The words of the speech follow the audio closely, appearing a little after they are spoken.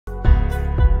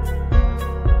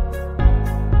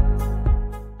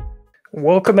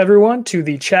Welcome, everyone, to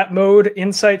the Chat Mode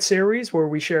Insight series, where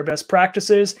we share best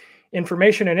practices,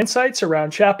 information, and insights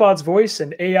around chatbots, voice,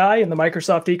 and AI in the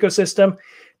Microsoft ecosystem.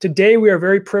 Today, we are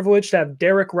very privileged to have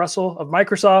Derek Russell of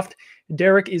Microsoft.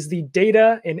 Derek is the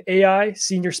Data and AI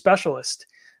Senior Specialist.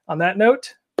 On that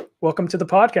note, welcome to the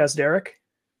podcast, Derek.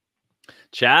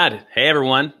 Chad, hey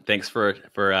everyone! Thanks for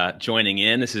joining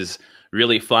in. This is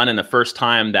really fun, and the first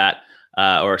time that,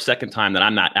 or second time that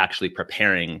I'm not actually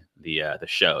preparing the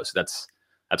show, so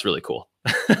that's really cool.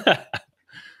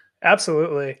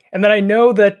 Absolutely. And then I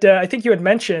know that I think you had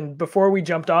mentioned before we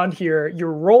jumped on here,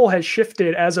 your role has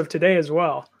shifted as of today as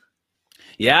well.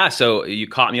 Yeah, so you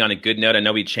caught me on a good note. I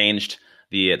know we changed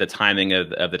the timing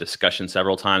of the discussion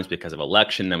several times because of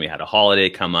election. Then we had a holiday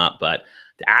come up, but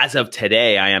as of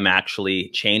today, I am actually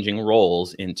changing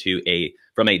roles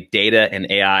from a data and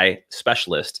AI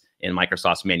specialist in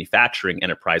Microsoft's manufacturing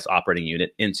enterprise operating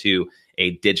unit into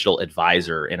a digital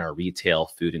advisor in our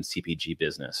retail, food, and CPG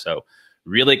business. So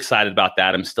really excited about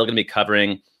that. I'm still going to be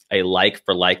covering a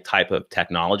like-for-like type of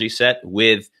technology set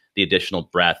with the additional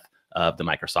breadth of the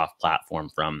Microsoft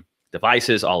platform, from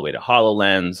devices all the way to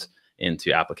HoloLens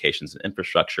into applications and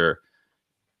infrastructure,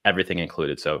 everything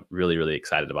included. So really, really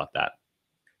excited about that.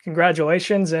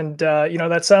 Congratulations. And,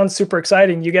 that sounds super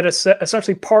exciting. You get to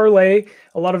essentially parlay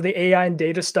a lot of the AI and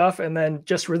data stuff and then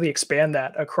just really expand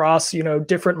that across,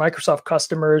 different Microsoft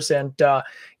customers. And,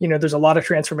 there's a lot of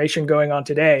transformation going on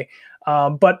today.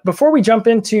 But before we jump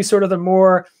into sort of the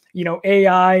more,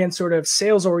 AI and sort of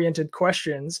sales oriented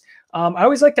questions, I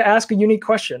always like to ask a unique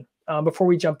question before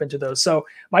we jump into those. So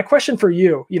my question for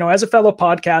you, as a fellow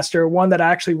podcaster, one that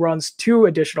actually runs 2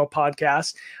 additional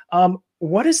podcasts,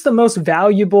 what is the most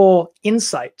valuable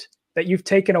insight that you've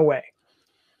taken away?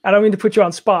 I don't mean to put you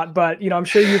on spot, but I'm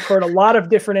sure you've heard a lot of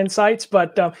different insights,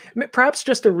 but perhaps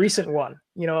just a recent one,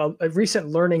 a recent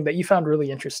learning that you found really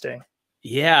interesting.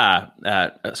 Yeah,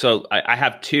 so I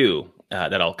have 2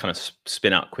 that I'll kind of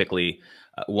spin out quickly.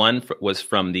 One was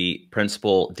from the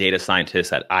principal data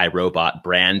scientist at iRobot,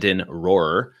 Brandon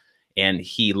Rohrer, and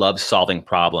he loves solving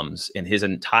problems. And his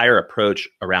entire approach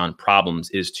around problems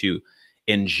is to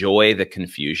enjoy the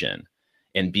confusion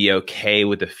and be okay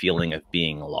with the feeling of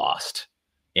being lost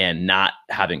and not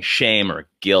having shame or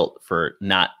guilt for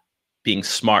not being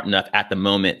smart enough at the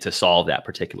moment to solve that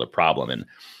particular problem. And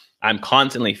I'm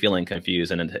constantly feeling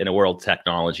confused and in a world of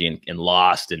technology and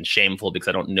lost and shameful because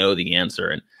I don't know the answer.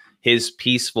 And his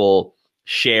peaceful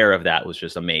share of that was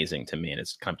just amazing to me. And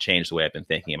it's kind of changed the way I've been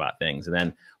thinking about things. And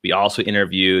then we also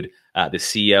interviewed the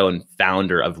CEO and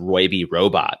founder of Roiby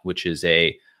Robot, which is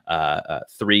a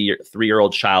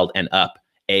 3-year-old child and up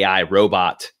AI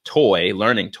robot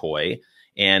learning toy.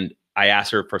 And I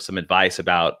asked her for some advice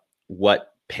about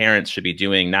what parents should be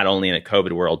doing, not only in a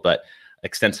COVID world, but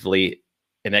extensively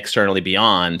and externally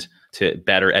beyond, to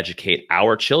better educate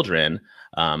our children.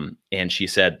 And she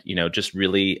said, just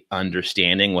really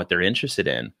understanding what they're interested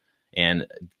in and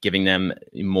giving them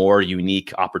more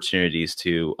unique opportunities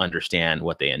to understand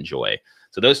what they enjoy.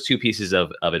 So those 2 pieces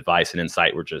of advice and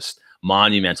insight were just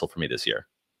monumental for me this year.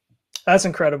 That's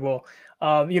incredible.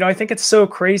 I think it's so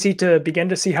crazy to begin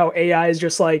to see how AI is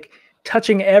just like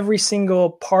touching every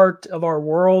single part of our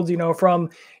world, from,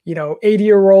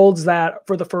 80-year-olds that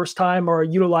for the first time are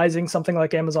utilizing something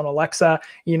like Amazon Alexa,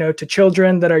 to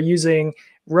children that are using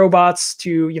robots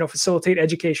to, facilitate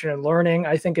education and learning.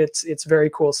 I think it's very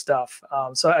cool stuff.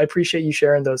 So I appreciate you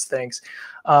sharing those things.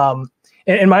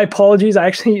 And my apologies, I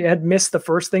actually had missed the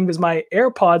first thing because my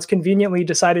AirPods conveniently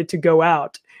decided to go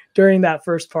out during that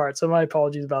first part. So my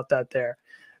apologies about that there.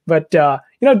 But,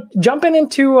 jumping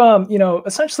into,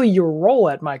 essentially your role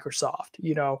at Microsoft,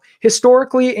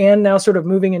 historically and now sort of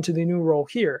moving into the new role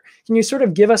here, can you sort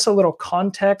of give us a little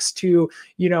context to,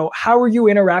 how are you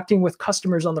interacting with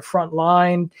customers on the front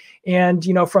line? And,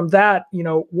 from that,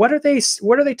 what are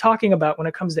they talking about when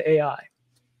it comes to AI?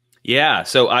 Yeah,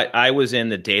 so I was in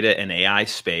the data and AI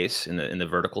space, in the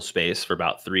vertical space, for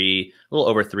about a little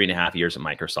over 3.5 years at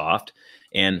Microsoft.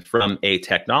 And from a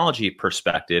technology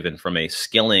perspective and from a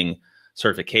skilling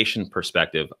certification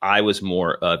perspective, I was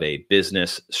more of a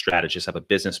business strategist. I have a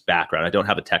business background. I don't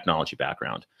have a technology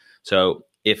background. So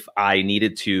if I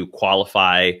needed to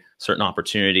qualify certain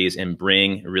opportunities and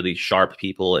bring really sharp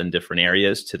people in different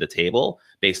areas to the table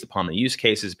based upon the use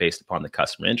cases, based upon the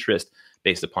customer interest,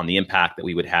 based upon the impact that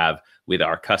we would have with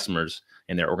our customers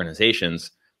and their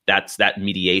organizations, that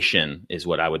mediation is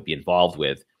what I would be involved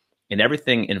with. And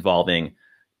everything involving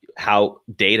how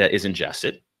data is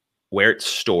ingested, where it's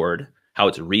stored, how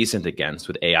it's reasoned against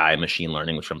with AI and machine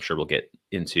learning, which I'm sure we'll get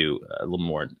into a little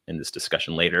more in this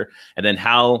discussion later. And then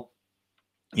how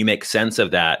you make sense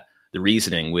of that, the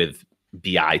reasoning with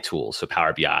BI tools, so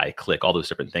Power BI, Click, all those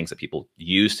different things that people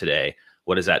use today.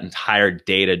 What does that entire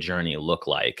data journey look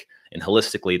like? And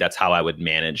holistically, that's how I would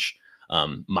manage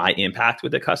my impact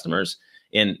with the customers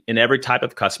in every type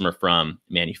of customer, from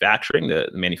manufacturing, the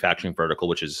manufacturing vertical,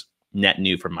 which is net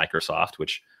new for Microsoft,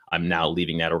 which I'm now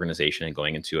leaving that organization and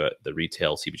going into the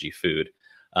retail CPG food,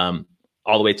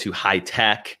 all the way to high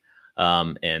tech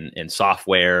and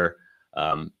software,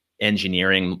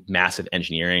 engineering, massive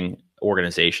engineering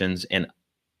organizations. And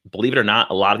believe it or not,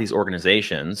 a lot of these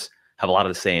organizations have a lot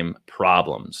of the same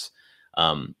problems.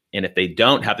 And if they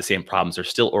don't have the same problems, they're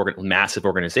still massive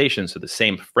organizations. So the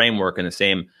same framework and the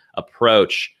same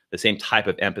approach, the same type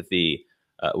of empathy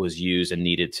was used and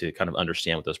needed to kind of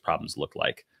understand what those problems look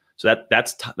like. So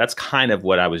that's kind of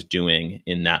what I was doing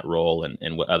in that role,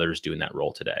 and what others do in that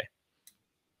role today.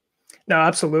 No,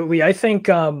 absolutely. I think,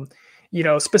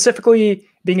 specifically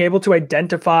being able to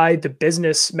identify the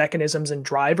business mechanisms and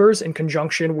drivers in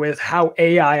conjunction with how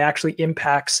AI actually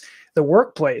impacts the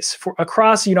workplace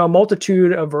across, a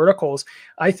multitude of verticals,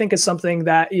 I think is something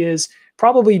that is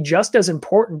probably just as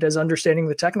important as understanding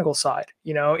the technical side,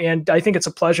 and I think it's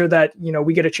a pleasure that,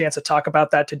 we get a chance to talk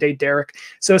about that today, Derek.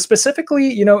 So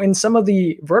specifically, in some of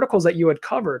the verticals that you had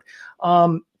covered,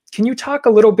 can you talk a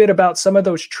little bit about some of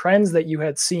those trends that you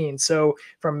had seen? So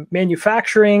from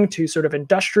manufacturing to sort of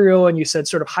industrial, and you said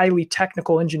sort of highly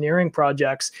technical engineering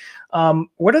projects.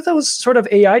 What are those sort of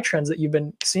AI trends that you've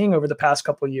been seeing over the past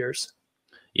couple of years?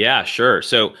 Yeah, sure.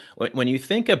 So when you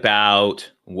think about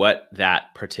what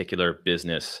that particular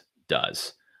business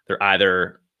does, they're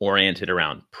either oriented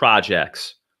around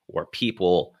projects or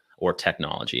people or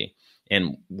technology.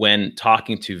 And when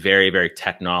talking to very, very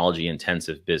technology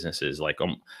intensive businesses like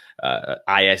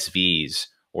ISVs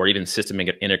or even system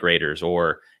integrators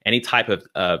or any type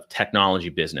of technology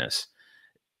business,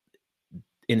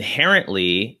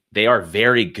 inherently, they are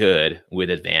very good with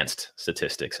advanced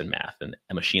statistics and math and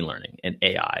machine learning and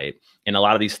AI. And a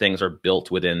lot of these things are built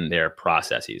within their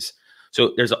processes.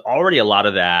 So there's already a lot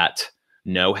of that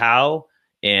know-how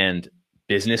and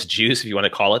business juice, if you want to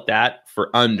call it that, for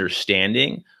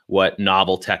understanding what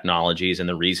novel technologies and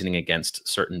the reasoning against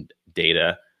certain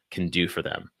data can do for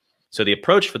them. So the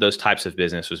approach for those types of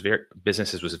businesses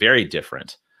was very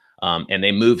different. And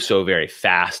they move so very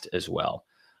fast as well.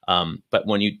 But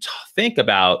when you think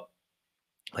about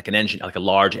like like a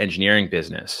large engineering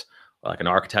business, like an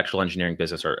architectural engineering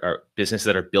business, or businesses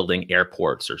that are building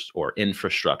airports or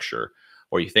infrastructure,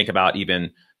 or you think about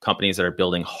even companies that are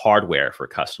building hardware for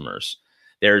customers,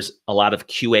 there's a lot of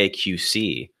QA,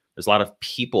 QC. There's a lot of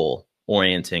people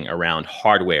orienting around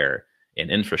hardware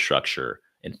and infrastructure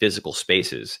and physical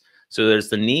spaces. So there's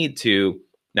the need to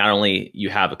not only you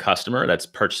have a customer that's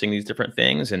purchasing these different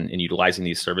things and utilizing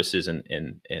these services and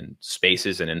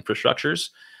spaces and infrastructures,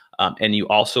 and you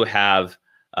also have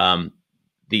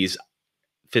these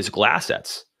physical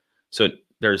assets. So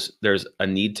there's a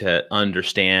need to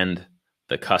understand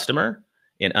the customer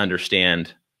and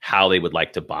understand how they would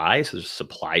like to buy. So there's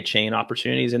supply chain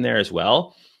opportunities in there as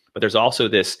well. But there's also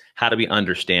this, how do we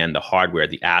understand the hardware,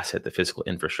 the asset, the physical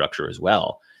infrastructure as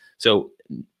well? So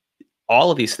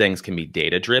all of these things can be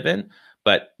data driven,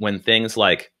 but when things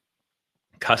like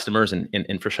customers and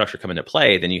infrastructure come into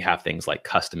play, then you have things like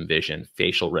custom vision,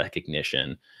 facial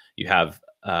recognition. You have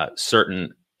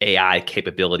certain AI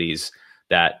capabilities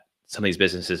that some of these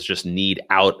businesses just need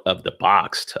out of the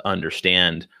box to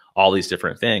understand all these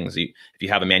different things. If you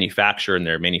have a manufacturer and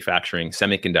they're manufacturing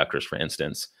semiconductors, for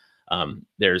instance,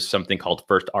 there's something called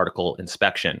first article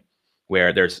inspection,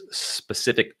 where there's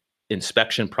specific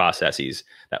inspection processes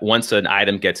that once an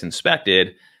item gets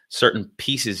inspected, certain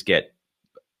pieces get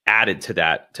added to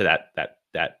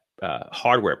that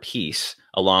hardware piece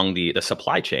along the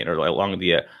supply chain, or along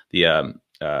the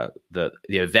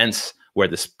events where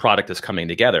this product is coming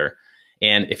together.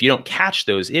 And if you don't catch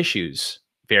those issues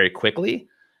very quickly,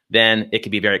 then it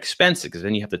can be very expensive, because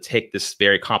then you have to take this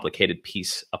very complicated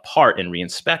piece apart and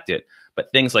reinspect it.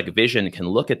 But things like vision can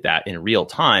look at that in real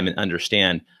time and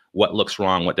understand what looks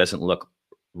wrong, what doesn't look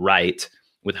right,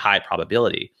 with high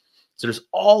probability. So there's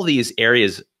all these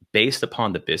areas based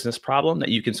upon the business problem that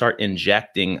you can start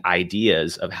injecting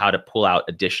ideas of how to pull out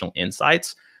additional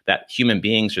insights that human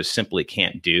beings just simply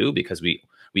can't do, because we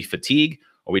fatigue,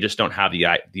 or we just don't have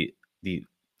the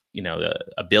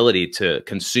ability to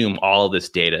consume all of this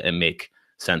data and make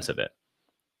sense of it.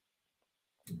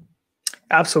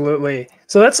 Absolutely.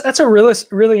 So that's a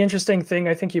really interesting thing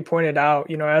I think you pointed out,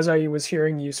 as I was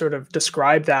hearing you sort of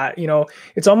describe that,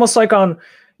 it's almost like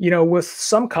with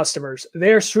some customers,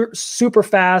 they're super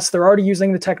fast, they're already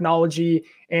using the technology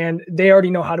and they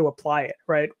already know how to apply it,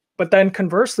 right? But then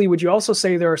conversely, would you also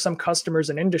say there are some customers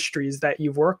and industries that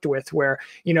you've worked with where,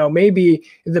 maybe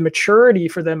the maturity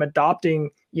for them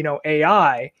adopting,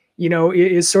 AI,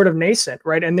 is sort of nascent,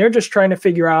 right? And they're just trying to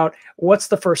figure out what's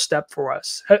the first step for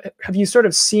us. Have you sort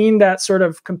of seen that sort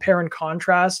of compare and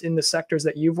contrast in the sectors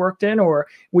that you've worked in, or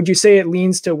would you say it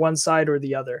leans to one side or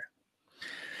the other?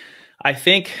 I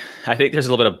think there's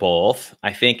a little bit of both.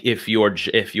 I think if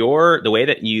you're the way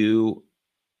that you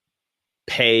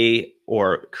pay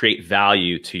or create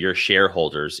value to your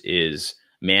shareholders is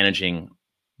managing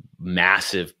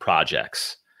massive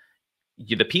projects,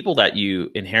 the people that you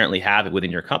inherently have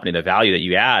within your company, the value that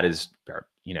you add is,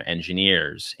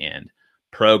 engineers and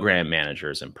program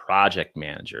managers and project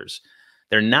managers.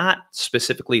 They're not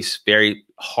specifically very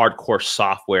hardcore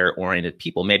software oriented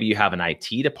people. Maybe you have an IT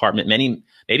department.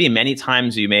 Many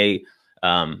times you may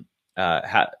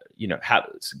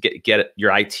get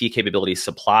your IT capabilities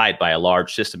supplied by a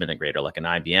large system integrator like an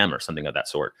IBM or something of that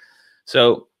sort.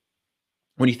 So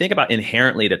when you think about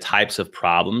inherently the types of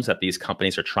problems that these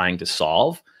companies are trying to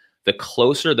solve, the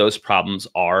closer those problems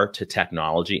are to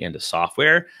technology and to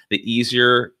software, the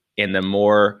easier and the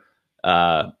more,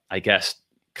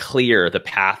 clear the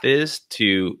path is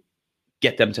to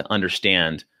get them to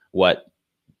understand what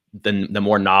the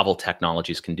more novel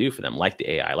technologies can do for them, like the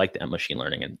AI, like the machine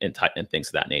learning and things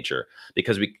of that nature.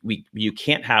 Because you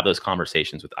can't have those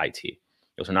conversations with IT.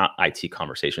 Those are not IT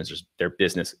conversations, they're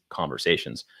business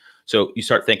conversations. So you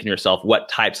start thinking to yourself, what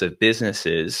types of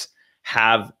businesses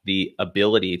have the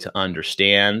ability to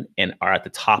understand and are at the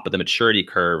top of the maturity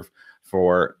curve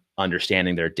for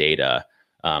understanding their data,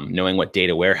 knowing what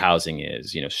data warehousing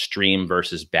is, stream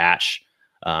versus batch,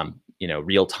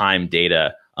 real-time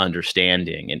data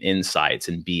understanding and insights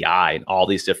and BI and all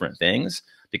these different things.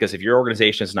 Because if your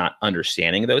organization is not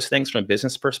understanding those things from a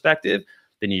business perspective,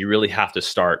 then you really have to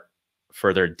start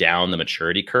further down the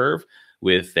maturity curve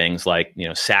with things like,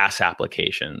 SaaS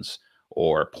applications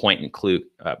or point and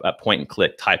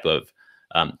click type of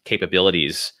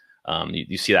capabilities.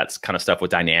 You see that kind of stuff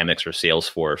with Dynamics or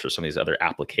Salesforce or some of these other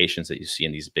applications that you see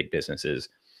in these big businesses.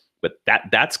 But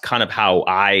that's kind of how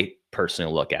I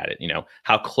personally look at it.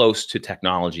 How close to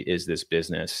technology is this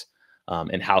business,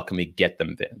 and how can we get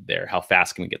them there? How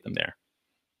fast can we get them there?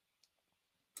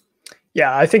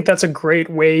 Yeah, I think that's a great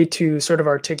way to sort of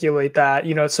articulate that.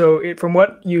 From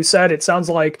what you said, it sounds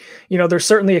like, there's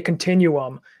certainly a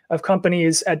continuum of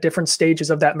companies at different stages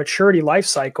of that maturity life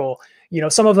cycle.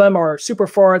 Some of them are super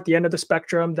far at the end of the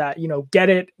spectrum that, get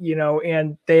it,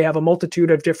 and they have a multitude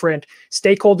of different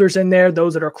stakeholders in there,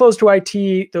 those that are close to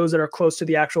IT, those that are close to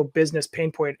the actual business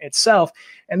pain point itself.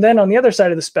 And then on the other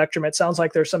side of the spectrum, it sounds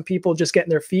like there's some people just getting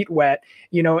their feet wet,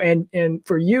 and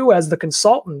for you as the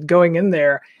consultant going in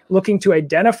there, looking to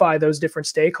identify those different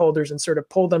stakeholders and sort of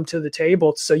pull them to the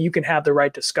table so you can have the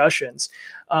right discussions.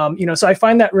 So I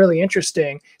find that really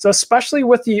interesting. So especially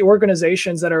with the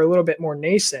organizations that are a little bit more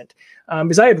nascent,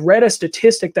 because I had read a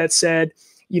statistic that said,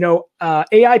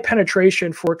 AI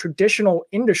penetration for traditional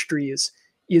industries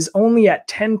is only at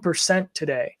 10%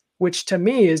 today, which to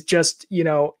me is just,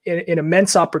 an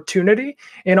immense opportunity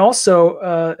and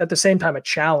also at the same time a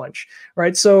challenge,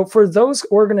 right? So for those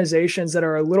organizations that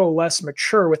are a little less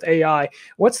mature with AI,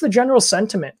 what's the general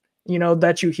sentiment,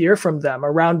 that you hear from them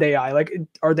around AI? Like,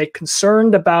 are they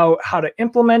concerned about how to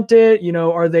implement it?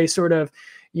 Are they sort of,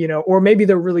 or maybe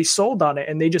they're really sold on it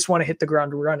and they just want to hit the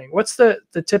ground running? What's the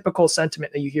typical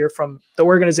sentiment that you hear from the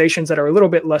organizations that are a little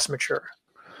bit less mature?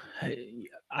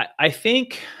 I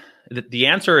think the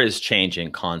answer is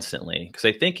changing constantly, because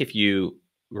I think if you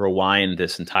rewind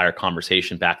this entire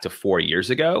conversation back to 4 years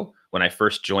ago, when I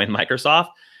first joined Microsoft,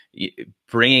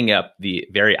 bringing up the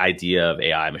very idea of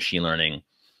AI, machine learning,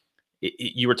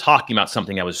 you were talking about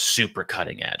something that was super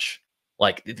cutting edge.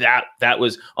 Like that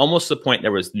was almost the point.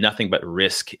 There was nothing but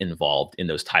risk involved in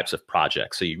those types of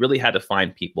projects. So you really had to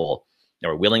find people that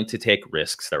were willing to take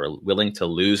risks, that were willing to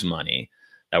lose money,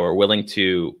 that were willing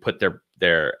to put their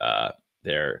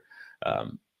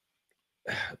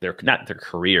not their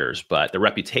careers, but their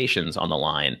reputations on the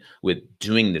line with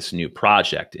doing this new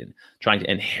project and trying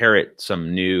to inherit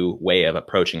some new way of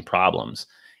approaching problems.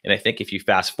 And I think if you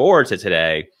fast forward to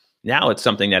today, now it's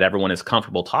something that everyone is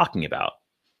comfortable talking about.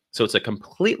 So it's a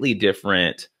completely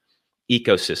different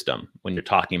ecosystem when you're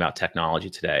talking about technology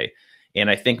today. And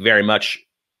I think very much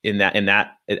at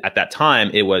that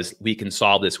time, it was, we can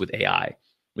solve this with AI.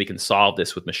 We can solve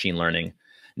this with machine learning.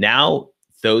 Now,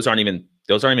 those aren't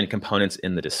even components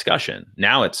in the discussion.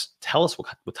 Now it's, tell us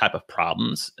what type of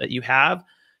problems that you have,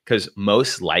 because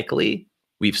most likely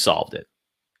we've solved it.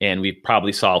 And we've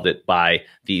probably solved it by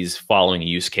these following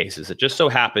use cases that just so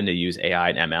happen to use AI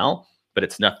and ML, but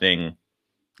it's nothing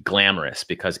glamorous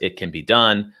because it can be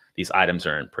done. These items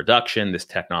are in production. This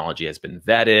technology has been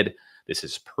vetted. This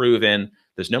is proven.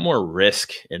 There's no more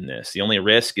risk in this. The only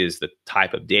risk is the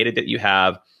type of data that you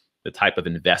have, the type of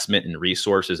investment and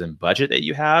resources and budget that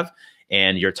you have,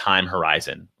 and your time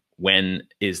horizon. When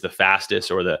is the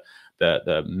fastest or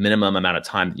the minimum amount of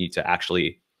time that you need to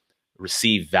actually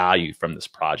receive value from this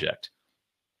project?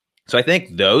 So I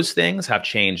think those things have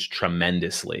changed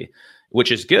tremendously,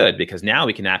 which is good because now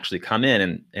we can actually come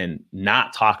in and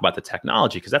not talk about the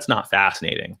technology because that's not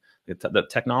fascinating. The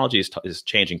technology is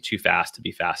changing too fast to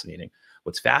be fascinating.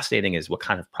 What's fascinating is what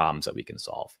kind of problems that we can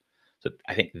solve. So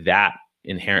I think that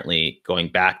inherently, going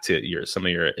back to some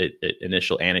of your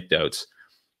initial anecdotes,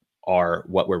 are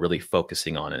what we're really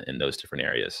focusing on in those different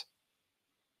areas.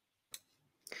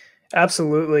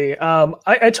 Absolutely.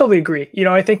 I totally agree.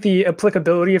 I think the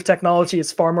applicability of technology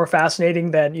is far more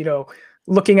fascinating than,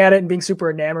 looking at it and being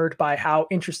super enamored by how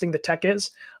interesting the tech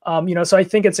is. So I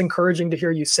think it's encouraging to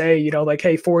hear you say, like,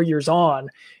 hey, 4 years on,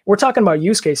 we're talking about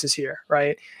use cases here,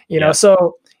 right?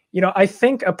 So, I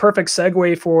think a perfect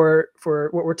segue for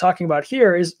what we're talking about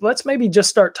here is let's maybe just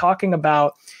start talking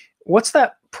about what's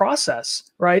that process,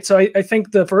 right? So I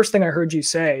think the first thing I heard you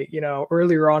say,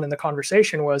 earlier on in the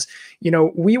conversation was,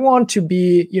 we want to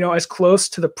be, as close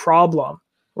to the problem,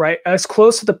 right? As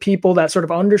close to the people that sort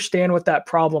of understand what that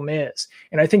problem is.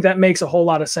 And I think that makes a whole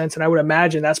lot of sense. And I would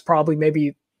imagine that's probably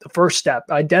maybe the first step,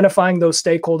 identifying those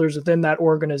stakeholders within that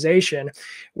organization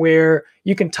where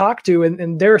you can talk to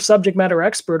and they're a subject matter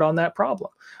expert on that problem.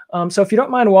 So if you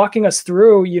don't mind walking us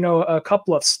through, a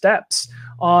couple of steps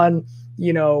on,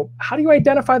 how do you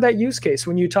identify that use case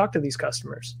when you talk to these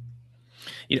customers?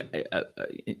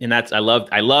 And I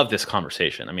love this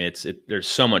conversation. I mean, there's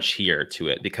so much here to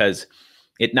it because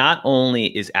it not only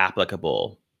is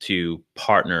applicable to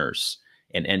partners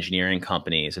and engineering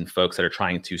companies and folks that are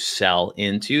trying to sell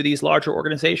into these larger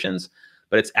organizations,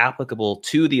 but it's applicable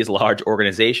to these large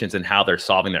organizations and how they're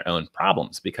solving their own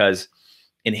problems, because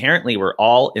inherently we're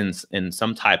all in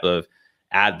some type of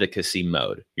advocacy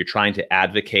mode. You're trying to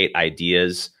advocate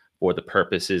ideas for the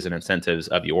purposes and incentives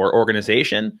of your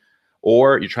organization,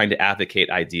 or you're trying to advocate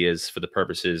ideas for the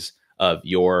purposes of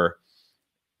your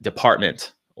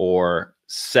department or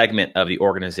segment of the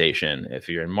organization, if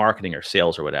you're in marketing or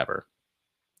sales or whatever.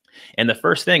 And the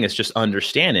first thing is just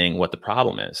understanding what the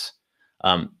problem is.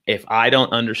 If I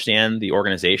don't understand the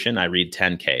organization, I read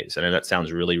 10Ks. I know that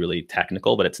sounds really, really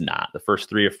technical, but it's not. The first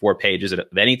 3 or 4 pages of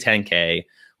any 10K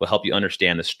will help you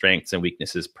understand the strengths and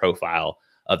weaknesses profile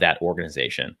of that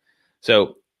organization.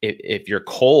 So if you're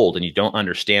cold and you don't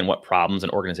understand what problems an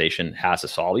organization has to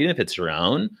solve, even if it's your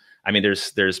own, I mean,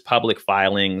 there's public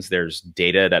filings, there's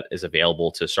data that is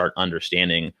available to start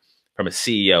understanding from a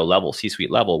CEO level, C-suite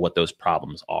level, what those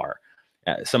problems are.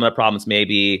 Some of the problems may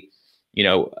be,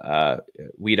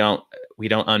 we don't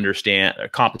understand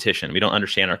competition. We don't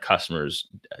understand our customers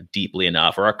deeply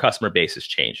enough, or our customer base is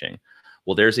changing.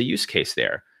 Well, there's a use case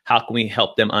there. How can we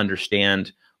help them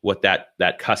understand what that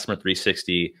customer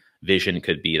 360 vision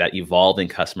could be, that evolving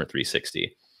customer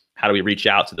 360? How do we reach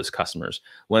out to those customers?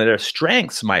 One of their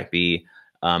strengths might be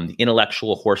the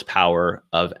intellectual horsepower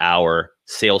of our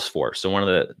sales force. So one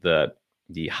of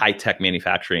the high-tech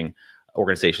manufacturing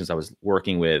organizations I was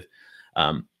working with,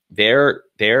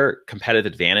 their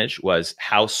competitive advantage was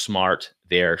how smart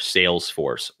their sales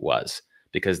force was,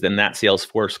 because then that sales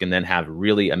force can then have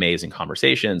really amazing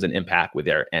conversations and impact with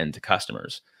their end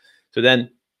customers. So then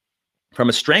from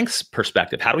a strengths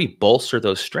perspective, how do we bolster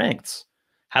those strengths?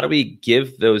 How do we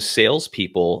give those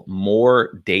salespeople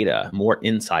more data, more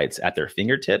insights at their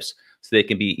fingertips so they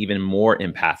can be even more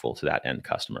impactful to that end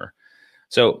customer?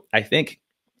 So I think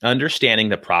understanding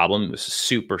the problem was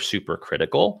super, super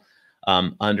critical.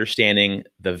 Understanding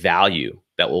the value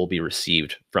that will be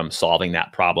received from solving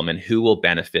that problem and who will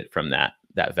benefit from that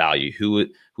value, who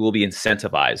will be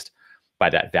incentivized by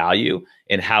that value,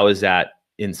 and how is that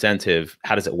incentive,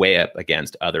 how does it weigh up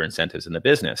against other incentives in the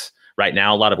business? Right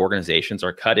now, a lot of organizations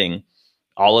are cutting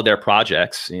all of their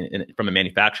projects from a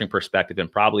manufacturing perspective,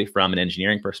 and probably from an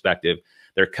engineering perspective.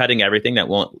 They're cutting everything that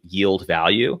won't yield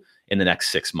value in the next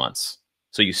 6 months.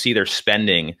 So you see their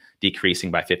spending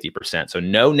decreasing by 50%. So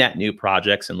no net new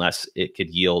projects unless it could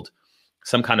yield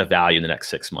some kind of value in the next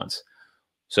 6 months.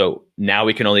 So now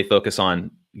we can only focus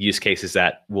on use cases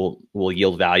that will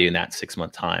yield value in that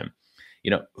 6-month time.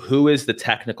 Who is the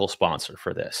technical sponsor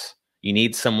for this? You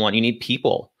need someone, you need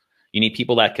people. You need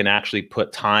people that can actually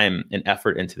put time and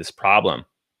effort into this problem.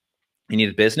 You need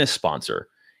a business sponsor.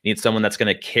 You need someone that's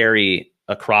going to carry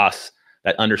across,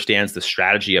 that understands the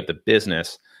strategy of the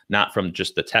business, not from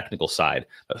just the technical side,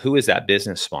 but who is that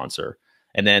business sponsor?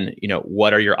 And then,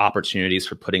 what are your opportunities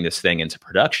for putting this thing into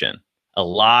production? A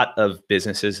lot of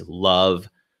businesses love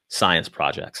science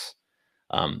projects,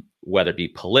 whether it be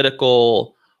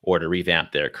political or to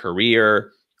revamp their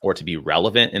career or to be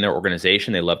relevant in their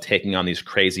organization. They love taking on these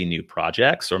crazy new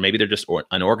projects, or maybe they're just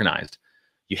unorganized.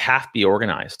 You have to be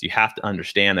organized. You have to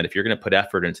understand that if you're going to put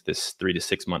effort into this 3 to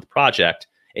 6 month project,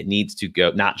 it needs to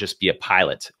go, not just be a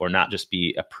pilot or not just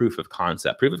be a proof of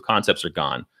concept. Proof of concepts are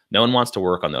gone. No one wants to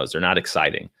work on those. They're not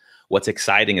exciting. What's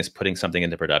exciting is putting something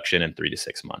into production in 3 to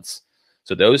 6 months.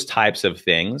 So those types of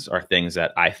things are things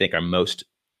that I think are most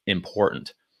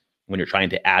important when you're trying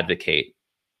to advocate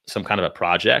some kind of a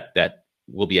project that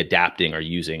will be adapting or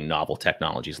using novel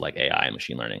technologies like AI and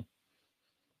machine learning.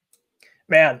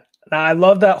 Man, I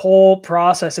love that whole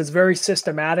process. It's very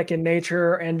systematic in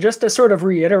nature. And just to sort of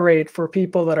reiterate for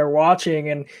people that are watching,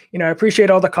 and, I appreciate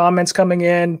all the comments coming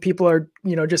in. People are,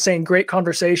 just saying great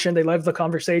conversation. They love the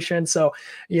conversation. So,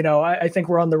 I think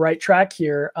we're on the right track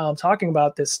here, talking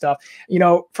about this stuff.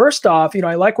 First off,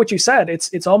 I like what you said.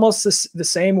 It's almost the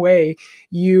same way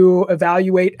you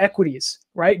evaluate equities,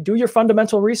 right? Do your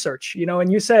fundamental research,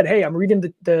 and you said, hey, I'm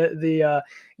reading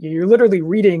you're literally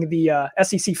reading the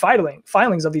SEC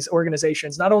filings of these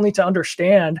organizations, not only to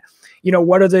understand,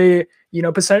 what are the,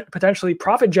 potentially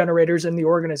profit generators in the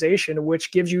organization,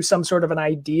 which gives you some sort of an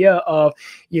idea of,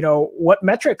 what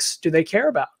metrics do they care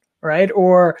about, right?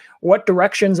 Or what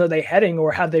directions are they heading,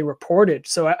 or have they reported?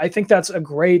 So I think that's a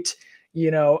great,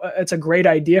 it's a great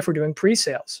idea for doing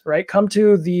pre-sales, right? Come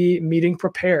to the meeting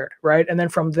prepared, right? And then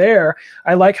from there,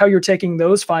 I like how you're taking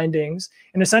those findings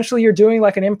and essentially you're doing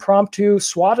like an impromptu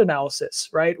SWOT analysis,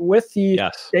 right? With the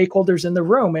stakeholders in the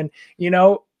room. And,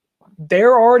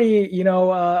 they're already,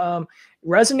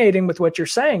 resonating with what you're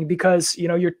saying because,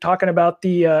 you're talking about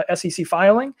the SEC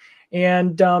filing,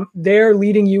 and they're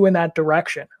leading you in that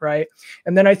direction, right?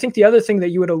 And then I think the other thing that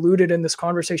you had alluded in this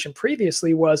conversation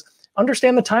previously was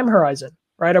understand the time horizon,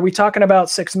 right? Are we talking about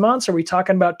 6 months? Are we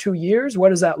talking about 2 years? What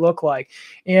does that look like?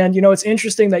 And, it's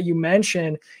interesting that you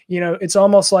mentioned, it's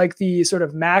almost like the sort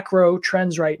of macro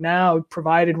trends right now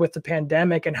provided with the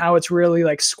pandemic and how it's really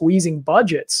like squeezing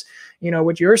budgets.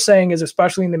 What you're saying is,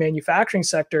 especially in the manufacturing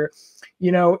sector,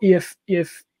 if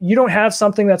you don't have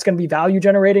something that's going to be value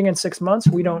generating in 6 months,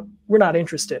 we're not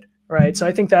interested, right? So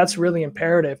I think that's really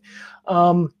imperative.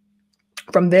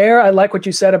 From there, I like what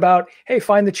you said about, hey,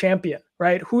 find the champion,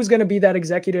 right? Who's going to be that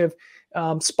executive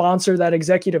sponsor, that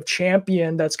executive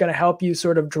champion that's going to help you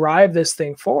sort of drive this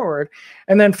thing forward?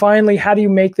 And then finally, how do you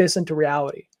make this into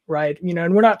reality, right?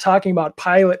 And we're not talking about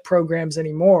pilot programs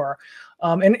anymore.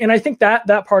 And I think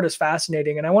that part is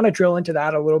fascinating. And I want to drill into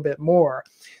that a little bit more.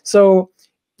 So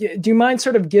do you mind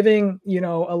sort of giving,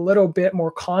 a little bit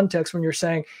more context when you're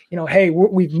saying, hey,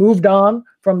 we've moved on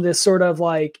from this sort of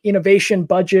like innovation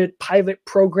budget pilot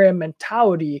program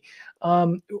mentality?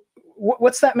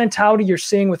 What's that mentality you're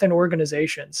seeing within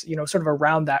organizations, sort of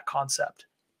around that concept?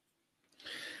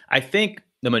 I think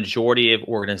the majority of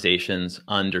organizations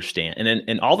understand,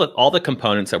 and all the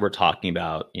components that we're talking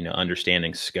about,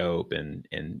 understanding scope and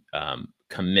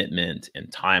commitment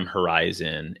and time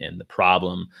horizon and the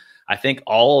problem. I think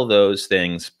all of those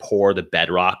things pour the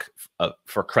bedrock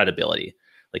for credibility.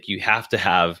 Like you have to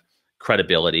have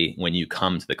credibility when you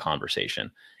come to the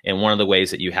conversation. And one of the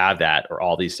ways that you have that are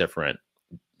all these different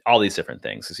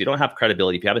things. Because you don't have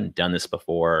credibility if you haven't done this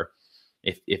before.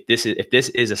 If this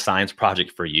is a science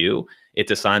project for you,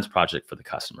 it's a science project for the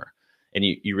customer. And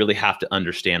you really have to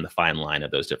understand the fine line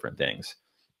of those different things.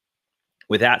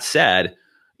 With that said,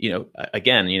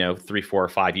 again, 3, 4, or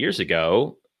 5 years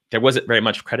ago, there wasn't very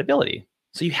much credibility.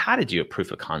 So you had to do a proof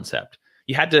of concept.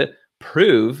 You had to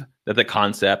prove that the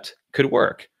concept could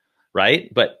work,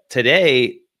 right? But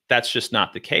today, that's just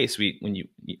not the case.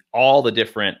 All the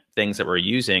different things that we're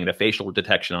using, the facial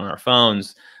detection on our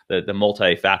phones, the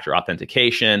multi-factor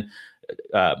authentication,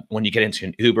 when you get into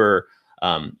an Uber,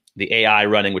 the AI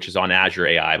running, which is on Azure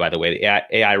AI, by the way, the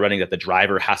AI running that the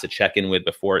driver has to check in with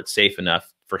before it's safe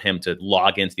enough for him to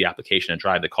log into the application and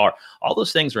drive the car. All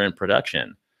those things are in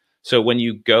production. So when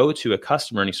you go to a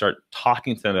customer and you start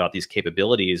talking to them about these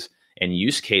capabilities and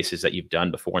use cases that you've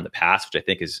done before in the past, which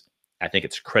I think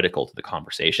it's critical to the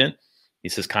conversation.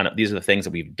 These are the things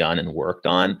that we've done and worked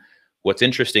on. What's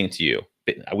interesting to you?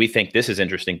 We think this is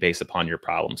interesting based upon your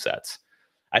problem sets.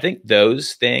 I think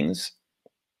those things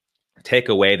take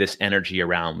away this energy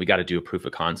around, we got to do a proof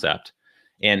of concept.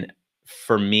 And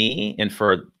for me and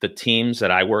for the teams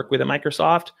that I work with at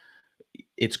Microsoft,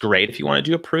 it's great if you want to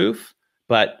do a proof,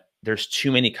 but there's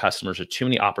too many customers or too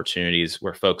many opportunities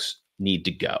where folks need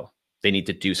to go. They need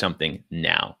to do something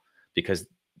now because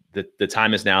the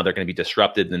time is now. They're going to be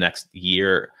disrupted in the next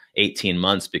year 18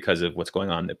 months because of what's going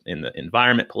on in the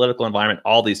environment, political environment,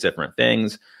 all these different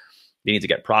things. They need to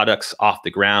get products off the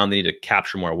ground. They need to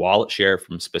capture more wallet share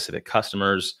from specific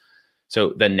customers.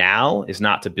 So the now is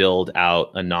not to build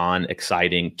out a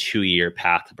non-exciting 2-year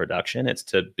path to production. It's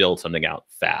to build something out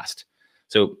fast.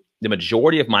 So the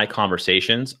majority of my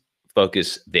conversations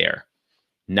focus there,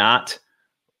 not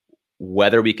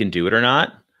whether we can do it or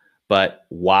not, but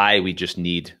why we just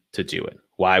need to do it,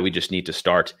 why we just need to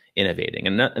start innovating.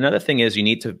 And another thing is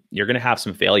you're going to have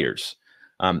some failures.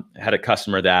 I had a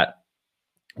customer that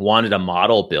wanted a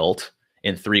model built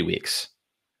in 3 weeks,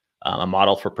 a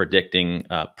model for predicting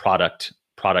product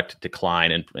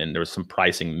decline, and there was some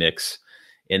pricing mix,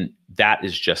 and that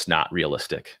is just not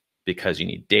realistic because you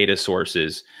need data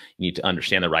sources, you need to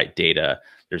understand the right data.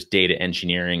 There's data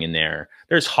engineering in there.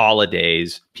 There's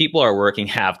holidays. People are working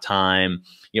half time.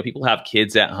 People have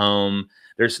kids at home.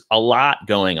 There's a lot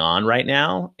going on right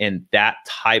now, and that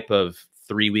type of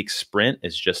 3-week sprint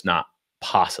is just not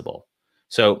possible.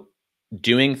 So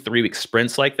doing 3-week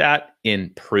sprints like that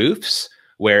in proofs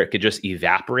where it could just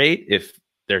evaporate if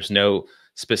there's no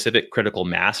specific critical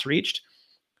mass reached,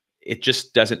 it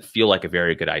just doesn't feel like a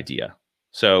very good idea.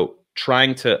 So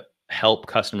trying to help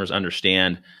customers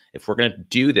understand, if we're going to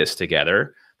do this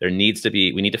together, we need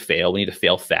to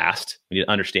fail fast. We need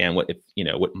to understand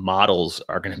what models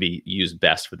are going to be used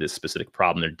best for this specific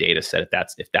problem, their data set,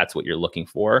 if that's what you're looking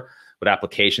for, what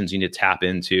applications you need to tap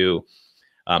into.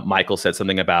 Michael said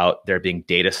something about there being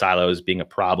data silos being a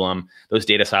problem. Those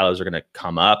data silos are going to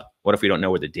come up. What if we don't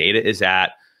know where the data is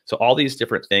at? So all these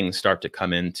different things start to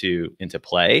come into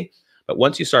play. But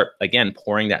once you start, again,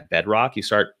 pouring that bedrock, you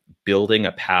start building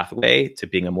a pathway to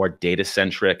being a more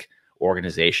data-centric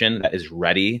organization that is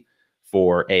ready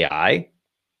for AI.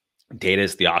 Data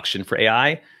is the auction for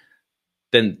AI.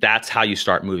 Then that's how you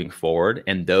start moving forward.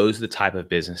 And those are the type of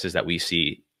businesses that we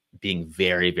see being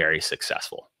very, very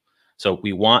successful. So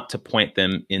we want to point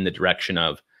them in the direction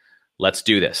of, let's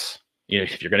do this.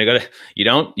 If you're going to you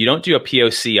don't do a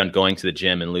POC on going to the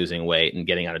gym and losing weight and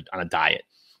getting on a diet.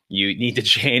 You need to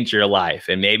change your life.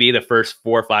 And maybe the first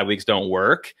 4 or 5 weeks don't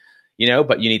work,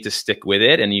 but you need to stick with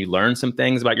it and you learn some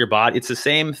things about your body. It's the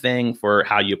same thing for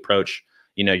how you approach,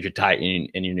 your diet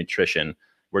and your nutrition.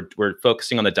 We're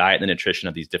focusing on the diet and the nutrition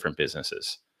of these different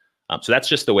businesses. So that's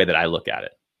just the way that I look at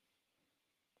it.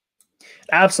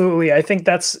 Absolutely. I think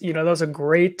that's a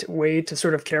great way to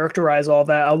sort of characterize all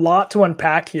that. A lot to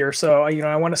unpack here. So,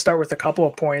 I want to start with a couple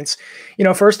of points.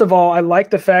 First of all, I like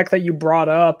the fact that you brought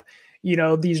up,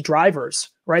 these drivers,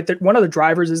 right? That one of the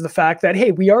drivers is the fact that,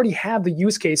 hey, we already have the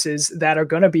use cases that are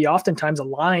going to be oftentimes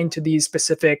aligned to these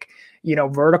specific,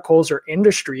 verticals or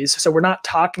industries. So we're not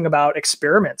talking about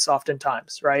experiments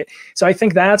oftentimes, right? So I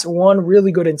think that's one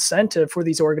really good incentive for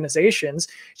these organizations,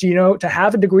 to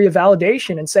have a degree of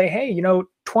validation and say, hey,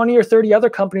 20 or 30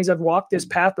 other companies have walked this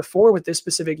path before with this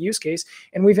specific use case,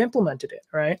 and we've implemented it,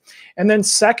 right? And then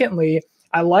secondly,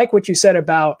 I like what you said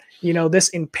about, this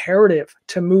imperative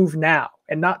to move now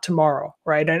and not tomorrow,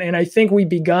 right? And I think we've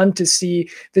begun to see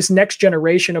this next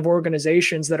generation of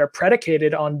organizations that are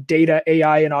predicated on data,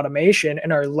 AI, and automation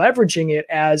and are leveraging it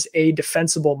as a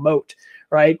defensible moat,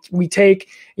 right? We take,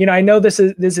 I know this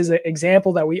is an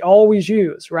example that we always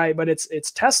use, right? But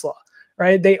it's Tesla,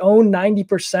 right? They own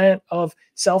 90% of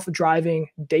self-driving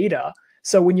data.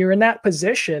 So when you're in that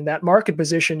position, that market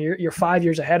position, you're 5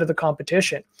 years ahead of the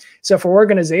competition. So for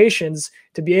organizations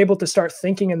to be able to start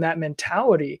thinking in that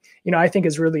mentality, I think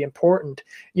is really important.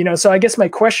 So I guess my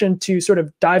question to sort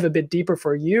of dive a bit deeper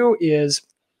for you is,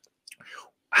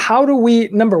 how do we,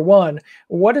 number one,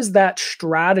 what is that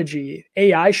strategy,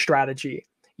 AI strategy,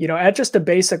 at just a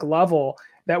basic level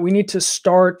that we need to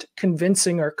start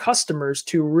convincing our customers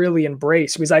to really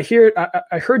embrace? Because I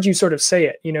heard you sort of say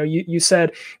it, you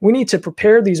said we need to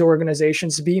prepare these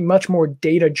organizations to be much more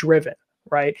data driven,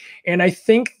 right? And I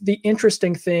think the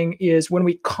interesting thing is when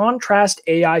we contrast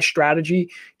AI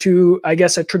strategy to, I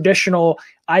guess, a traditional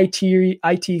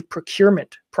IT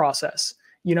procurement process,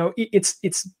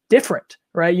 it's different,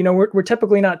 right? We're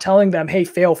typically not telling them, hey,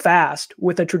 fail fast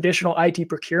with a traditional IT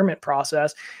procurement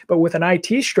process, but with an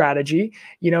IT strategy,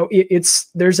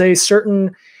 there's a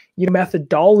certain,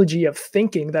 methodology of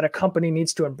thinking that a company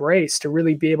needs to embrace to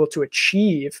really be able to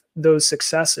achieve those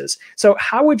successes. So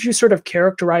how would you sort of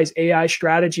characterize AI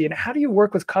strategy, and how do you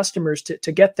work with customers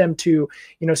to get them to,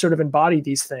 sort of embody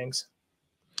these things?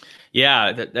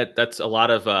 Yeah, that's a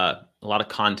lot of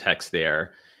context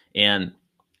there. And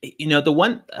the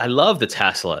one, I love the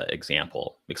Tesla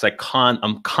example because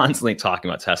I'm constantly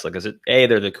talking about Tesla because A,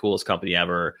 they're the coolest company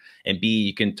ever, and B,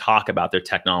 you can talk about their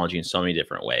technology in so many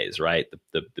different ways, right?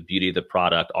 The beauty of the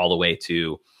product all the way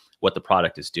to what the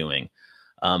product is doing.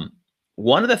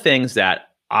 One of the things that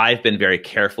I've been very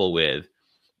careful with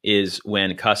is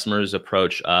when customers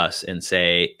approach us and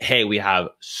say, hey, we have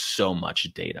so much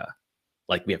data.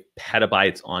 Like we have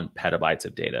petabytes on petabytes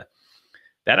of data.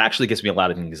 That actually gives me a lot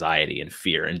of anxiety and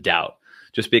fear and doubt,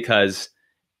 just because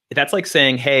that's like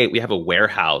saying, hey, we have a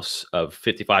warehouse of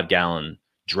 55-gallon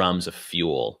drums of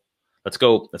fuel. Let's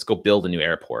go build a new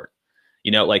airport.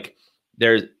 You know, like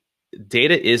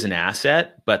data is an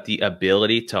asset, but the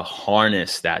ability to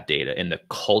harness that data and the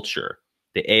culture,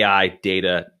 the AI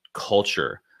data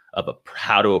culture of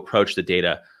how to approach the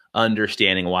data,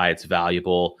 understanding why it's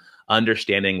valuable,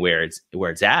 understanding where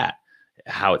it's at,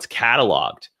 how it's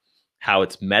cataloged, how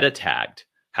it's meta tagged,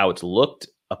 how it's looked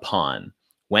upon,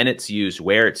 when it's used,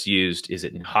 where it's used. Is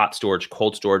it in hot storage,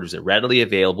 cold storage? Is it readily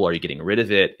available? Are you getting rid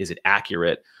of it? Is it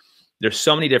accurate? There's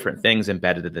so many different things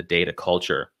embedded in the data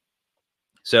culture.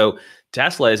 So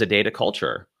Tesla is a data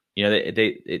culture. You know,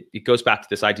 it goes back to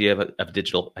this idea of a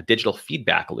digital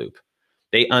feedback loop.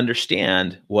 They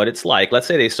understand what it's like. Let's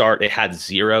say they had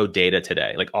zero data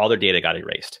today, like all their data got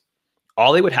erased.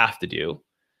 All they would have to do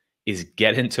is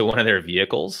get into one of their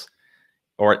vehicles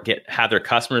or have their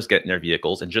customers get in their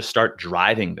vehicles and just start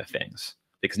driving the things.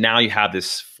 Because now you have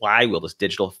this flywheel, this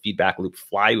digital feedback loop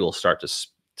flywheel start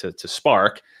to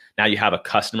spark. Now you have a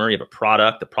customer, you have a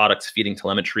product, the product's feeding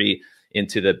telemetry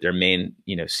into their main,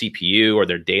 CPU or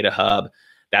their data hub.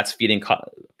 That's feeding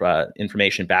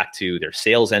information back to their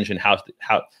sales engine, how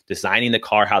designing the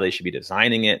car, how they should be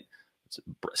designing it,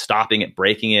 stopping it,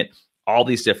 braking it. All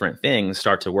these different things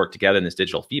start to work together in this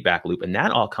digital feedback loop. And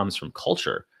that all comes from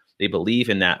culture. They believe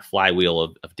in that flywheel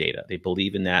of data. They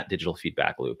believe in that digital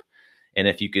feedback loop. And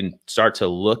if you can start to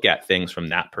look at things from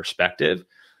that perspective,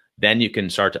 then you can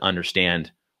start to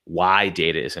understand why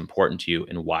data is important to you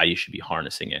and why you should be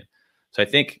harnessing it. So I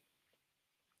think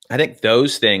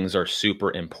those things are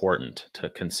super important to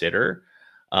consider.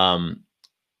 And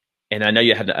I know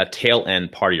you had a tail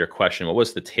end part of your question. What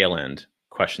was the tail end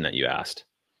question that you asked?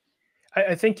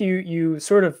 I think you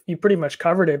pretty much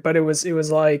covered it, but it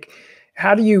was like,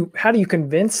 how do you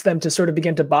convince them to sort of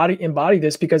begin to embody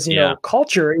this? Because,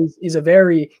 culture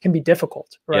can be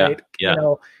difficult, right? Yeah.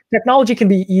 Technology can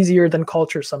be easier than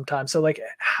culture sometimes. So like,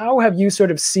 how have you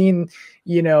sort of seen,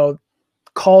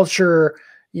 culture,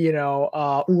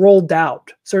 rolled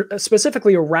out,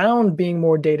 specifically around being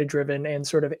more data driven and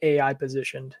sort of AI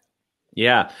positioned?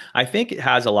 Yeah, I think it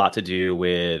has a lot to do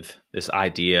with this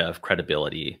idea of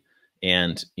credibility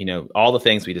and, all the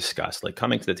things we discussed, like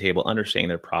coming to the table, understanding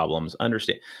their problems,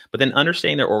 but then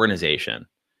understanding their organization.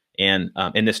 And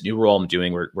in this new role I'm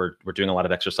doing, we're doing a lot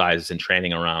of exercises and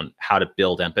training around how to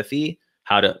build empathy,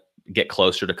 how to get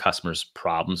closer to customers'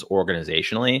 problems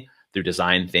organizationally through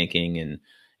design thinking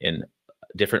and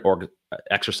different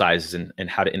exercises and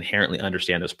how to inherently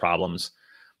understand those problems.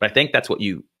 But I think that's what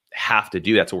you have to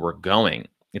do. That's where we're going.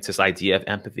 It's this idea of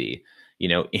empathy,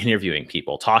 interviewing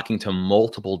people, talking to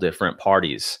multiple different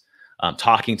parties,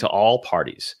 talking to all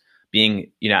parties.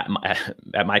 Being, at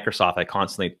Microsoft, I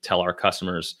constantly tell our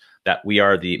customers that we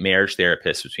are the marriage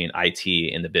therapist between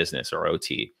IT and the business, or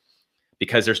OT,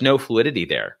 because there's no fluidity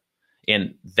there.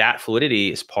 And that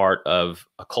fluidity is part of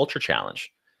a culture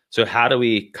challenge. So how do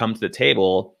we come to the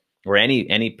table, or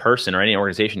any person or any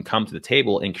organization come to the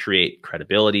table and create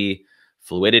credibility,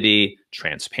 fluidity,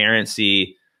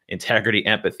 transparency, integrity,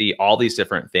 empathy, all these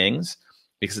different things?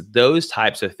 Because those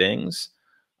types of things,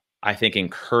 I think,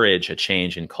 encourage a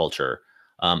change in culture.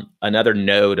 Another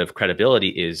node of credibility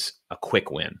is a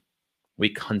quick win. We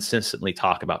consistently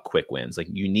talk about quick wins. Like,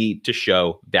 you need to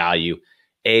show value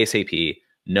ASAP.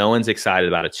 No one's excited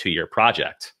about a 2-year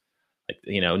project. Like,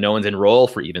 no one's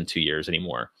enrolled for even 2 years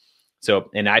anymore.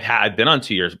 So, and I've been on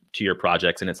 2-year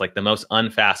projects, and it's like the most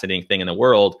unfascinating thing in the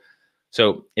world.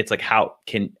 So it's like, how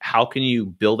can you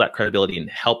build that credibility and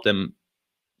help them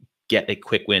get a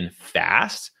quick win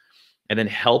fast, and then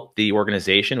help the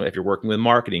organization, if you're working with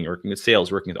marketing, working with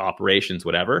sales, working with operations,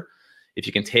 whatever, if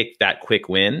you can take that quick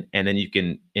win and then you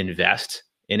can invest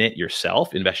in it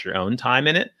yourself, invest your own time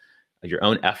in it, your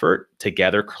own effort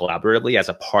together collaboratively as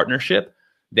a partnership,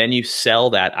 then you sell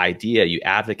that idea, you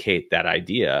advocate that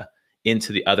idea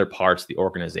into the other parts of the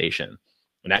organization.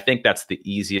 And I think that's the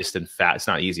easiest and it's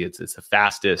not easy, it's the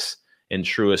fastest and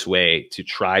truest way to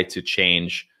try to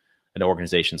change an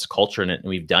organization's culture. And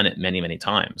we've done it many, many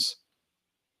times.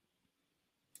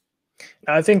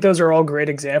 I think those are all great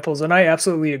examples, and I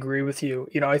absolutely agree with you.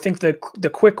 I think the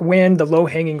quick win, the low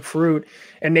hanging fruit,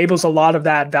 enables a lot of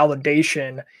that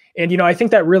validation. And I think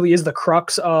that really is the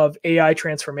crux of AI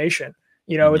transformation.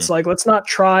 It's like, let's not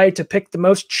try to pick the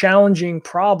most challenging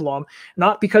problem,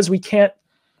 not because we can't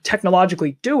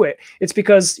technologically do it. It's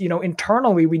because, you know,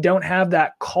 internally we don't have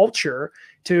that culture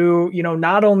to, you know,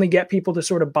 not only get people to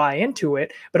sort of buy into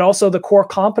it, but also the core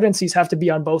competencies have to be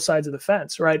on both sides of the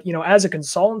fence, right? You know, as a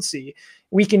consultancy,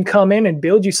 we can come in and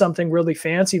build you something really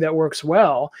fancy that works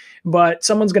well, but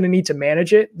someone's going to need to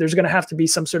manage it. There's going to have to be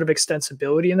some sort of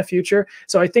extensibility in the future.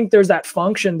 So I think there's that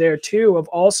function there too of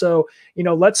also, you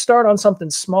know, let's start on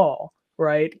something small,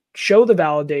 right? Show the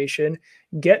validation,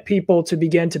 get people to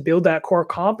begin to build that core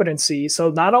competency.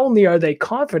 So not only are they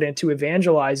confident to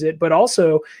evangelize it, but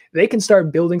also they can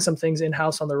start building some things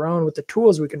in-house on their own with the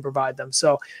tools we can provide them.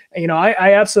 So, you know,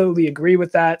 I absolutely agree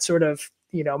with that sort of,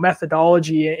 you know,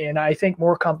 methodology. And I think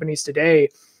more companies today,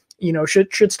 you know,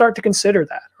 should start to consider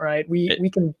that, right? We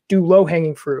can do low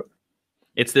hanging fruit.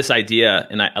 It's this idea,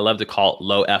 and I love to call it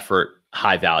low effort,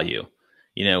 high value.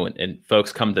 You know, and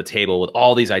folks come to the table with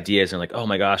all these ideas and like, oh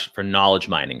my gosh, for knowledge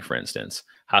mining, for instance,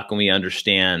 how can we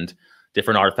understand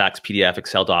different artifacts, PDF,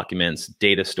 Excel documents,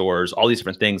 data stores, all these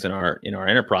different things in our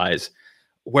enterprise?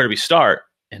 Where do we start?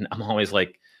 And I'm always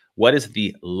like, what is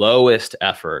the lowest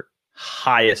effort,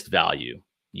 highest value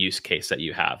use case that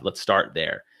you have? Let's start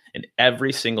there. And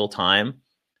every single time,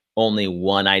 only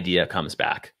one idea comes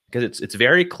back because it's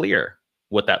very clear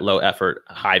what that low effort,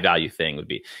 high value thing would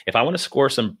be. If I want to score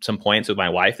some points with my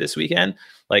wife this weekend,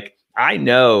 like I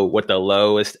know what the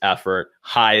lowest effort,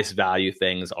 highest value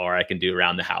things are I can do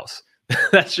around the house.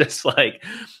 That's just like,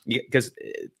 because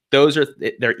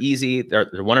they're easy. They're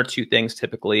one or two things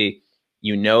typically.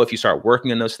 You know, if you start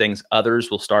working on those things, others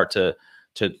will start to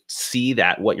see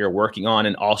that what you're working on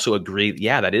and also agree,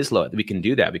 yeah, that is low. We can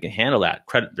do that. We can handle that.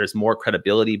 There's more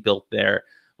credibility built there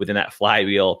within that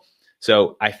flywheel.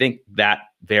 So I think that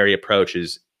very approach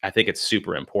I think it's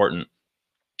super important.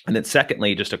 And then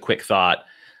secondly, just a quick thought,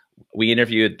 we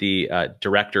interviewed the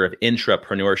director of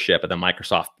intrapreneurship at the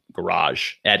Microsoft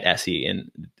Garage, Ed Essie.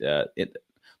 And the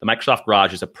Microsoft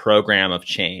Garage is a program of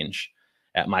change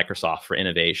at Microsoft for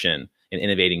innovation and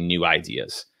innovating new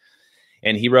ideas.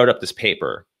 And he wrote up this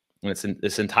paper, and it's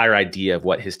this entire idea of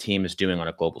what his team is doing on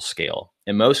a global scale.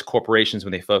 And most corporations,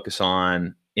 when they focus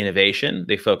on innovation,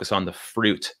 they focus on the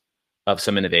fruit of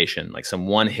some innovation, like some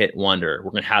one-hit wonder.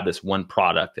 We're going to have this one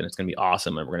product and it's going to be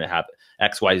awesome, and we're going to have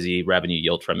XYZ revenue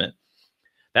yield from it.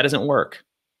 That doesn't work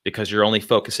because you're only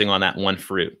focusing on that one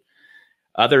fruit.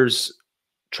 Others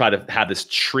try to have this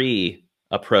tree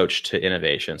approach to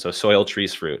innovation. So soil,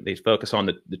 trees, fruit. They focus on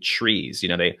the trees. You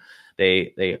know,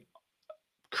 they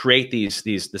create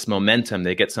this momentum.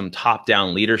 They get some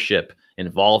top-down leadership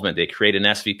involvement. They create an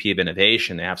SVP of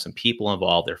innovation. They have some people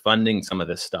involved. They're funding some of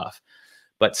this stuff.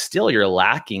 But still, you're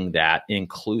lacking that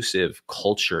inclusive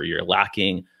culture. You're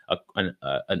lacking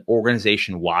an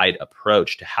organization-wide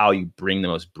approach to how you bring the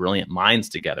most brilliant minds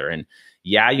together. And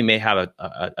yeah, you may have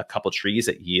a couple trees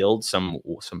that yield some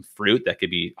fruit that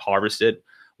could be harvested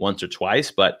once or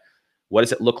twice. But what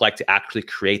does it look like to actually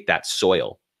create that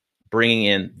soil, bringing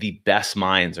in the best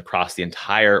minds across the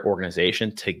entire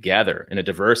organization together in a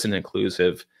diverse and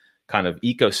inclusive kind of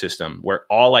ecosystem where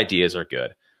all ideas are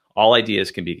good, all ideas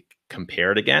can be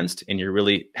compared against, and you're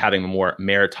really having a more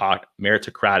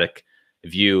meritocratic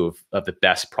view of the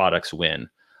best products win.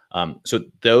 So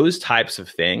those types of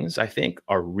things, I think,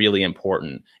 are really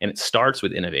important. And it starts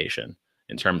with innovation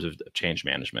in terms of change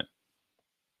management.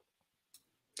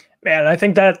 Man, I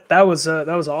think that was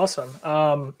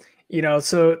awesome. You know,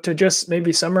 so to just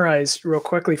maybe summarize real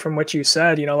quickly from what you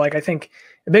said, you know, like I think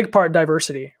a big part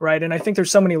diversity, right? And I think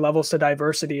there's so many levels to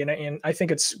diversity, and I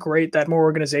think it's great that more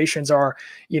organizations are,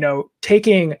 you know,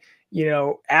 taking, you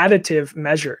know, additive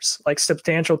measures, like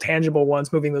substantial, tangible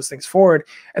ones, moving those things forward.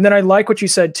 And then I like what you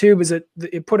said too, because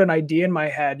it put an idea in my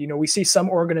head. You know, we see some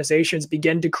organizations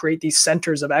begin to create these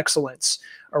centers of excellence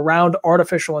around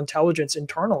artificial intelligence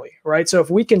internally, right? So if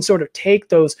we can sort of take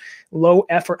those low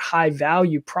effort, high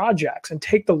value projects and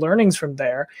take the learnings from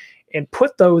there and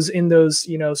put those in those,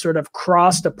 you know, sort of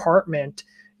cross department,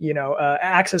 you know,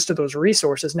 access to those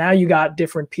resources. Now you got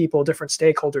different people, different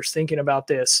stakeholders thinking about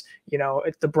this, you know,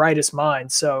 at the brightest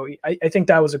minds. So I think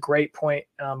that was a great point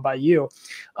by you.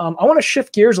 I want to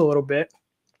shift gears a little bit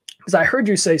because I heard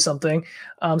you say something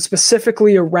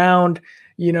specifically around,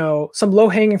 you know, some low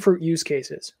hanging fruit use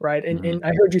cases, right? And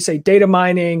I heard you say data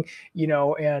mining, you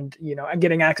know, and, you know,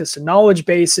 getting access to knowledge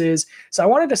bases. So I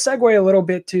wanted to segue a little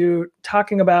bit to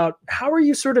talking about how are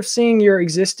you sort of seeing your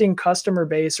existing customer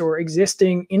base or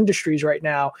existing industries right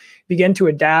now begin to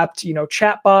adapt, you know,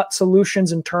 chatbot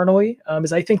solutions internally?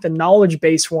 As I think the knowledge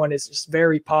base one is just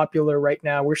very popular right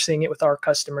now. We're seeing it with our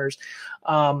customers,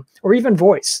 or even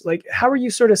voice. Like, how are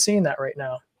you sort of seeing that right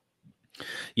now?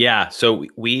 Yeah, so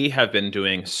we have been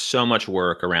doing so much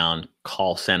work around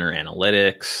call center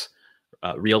analytics,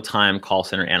 real-time call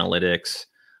center analytics,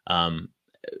 um,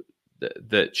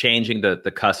 the changing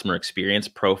the customer experience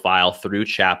profile through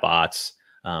chatbots.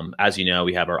 As you know,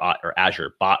 we have our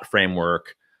Azure bot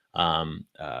framework. Um,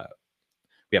 uh,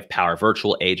 we have Power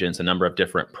Virtual Agents, a number of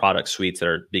different product suites that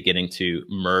are beginning to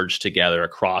merge together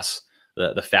across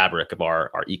the fabric of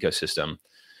our ecosystem.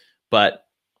 But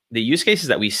the use cases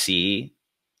that we see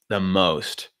the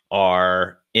most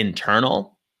are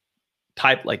internal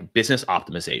type, like business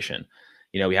optimization.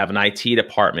 We have an IT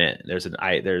department.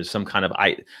 There's some kind of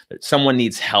someone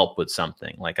needs help with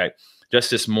something. Like just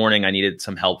this morning, I needed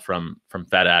some help from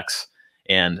FedEx,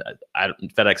 and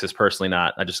FedEx is personally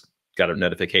not. I just got a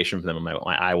notification from them on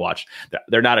my iWatch.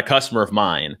 They're not a customer of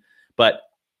mine, but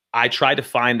I tried to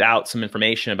find out some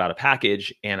information about a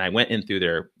package, and I went in through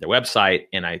their website,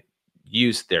 and I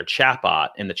used their chatbot,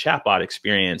 and the chatbot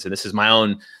experience. And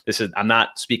I'm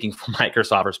not speaking for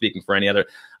Microsoft or speaking for any other.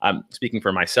 I'm speaking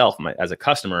for myself as a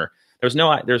customer. There's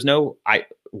no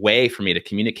way for me to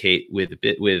communicate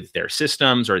with their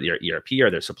systems or their ERP or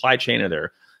their supply chain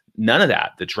or none of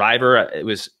that. The driver, it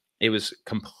was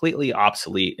completely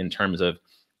obsolete in terms of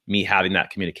me having that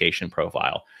communication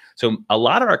profile. So a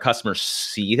lot of our customers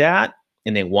see that,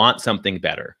 and they want something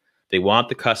better. They want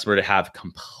the customer to have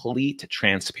complete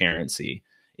transparency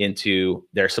into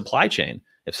their supply chain.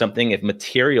 If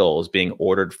material is being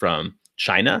ordered from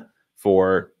China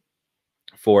for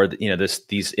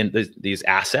these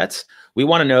assets, we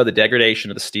want to know the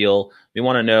degradation of the steel. We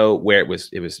want to know where it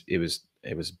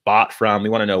was bought from. We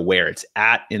want to know where it's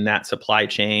at in that supply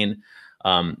chain.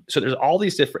 So there's all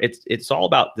these different. It's all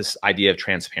about this idea of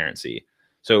transparency.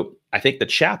 So I think the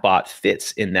chatbot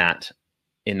fits in that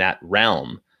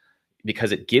realm,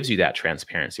 because it gives you that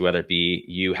transparency, whether it be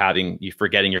you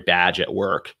forgetting your badge at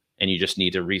work and you just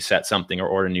need to reset something or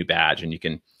order a new badge, and you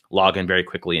can log in very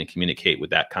quickly and communicate with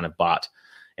that kind of bot.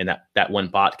 And that one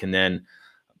bot can then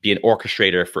be an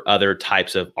orchestrator for other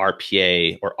types of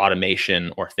RPA or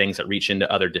automation or things that reach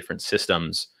into other different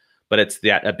systems. But it's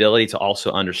that ability to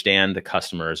also understand the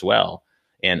customer as well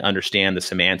and understand the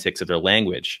semantics of their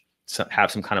language, have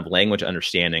some kind of language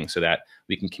understanding so that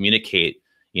we can communicate,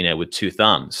 with two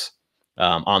thumbs.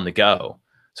 On the go.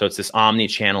 So it's this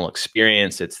omni-channel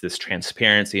experience. It's this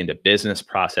transparency into business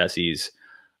processes.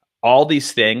 All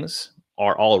these things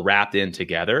are all wrapped in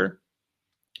together.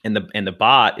 And the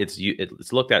bot, it's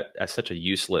looked at as such a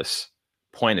useless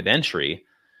point of entry,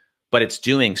 but it's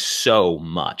doing so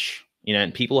much.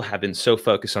 And people have been so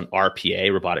focused on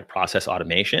RPA, robotic process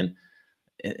automation,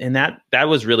 and that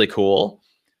was really cool.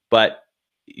 But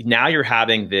now you're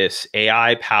having this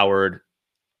AI-powered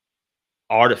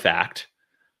artifact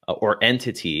or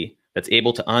entity that's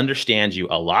able to understand you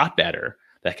a lot better,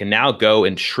 that can now go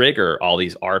and trigger all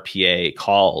these RPA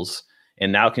calls,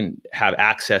 and now can have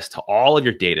access to all of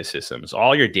your data systems,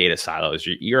 all your data silos,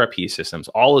 your ERP systems,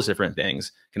 all those different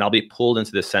things can all be pulled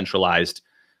into this centralized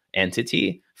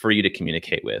entity for you to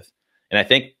communicate with. And I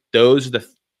think those are the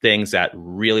things that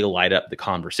really light up the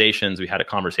conversations. We had a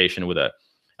conversation with a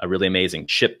really amazing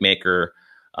chip maker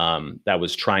that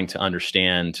was trying to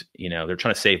understand, they're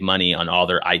trying to save money on all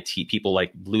their IT people,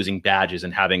 like losing badges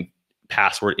and having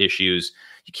password issues.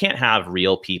 You can't have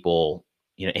real people,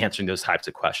 answering those types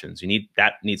of questions.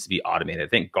 That needs to be automated. I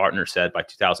think Gartner said by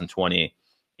 2020,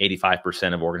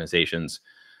 85% of organizations,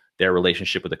 their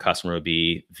relationship with the customer would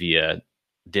be via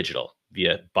digital,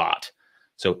 via bot.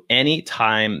 So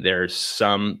anytime there's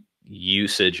some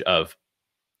usage of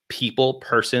people,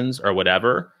 persons, or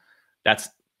whatever, that's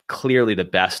clearly the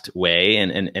best way,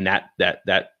 and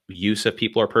that use of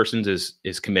people or persons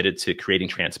is committed to creating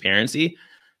transparency.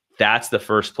 That's the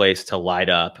first place to light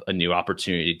up a new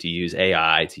opportunity to use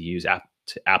AI, to use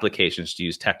applications, to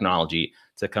use technology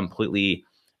to completely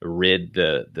rid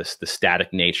the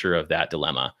static nature of that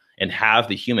dilemma, and have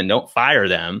the human. Don't fire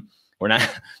them. We're not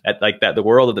like that. The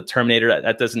world of the Terminator,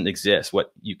 that doesn't exist.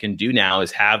 What you can do now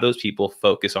is have those people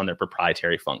focus on their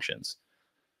proprietary functions.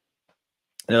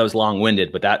 I know that was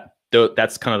long-winded, but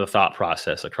that's kind of the thought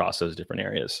process across those different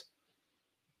areas.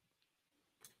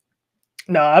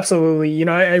 No, absolutely.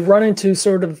 I run into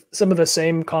sort of some of the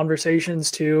same conversations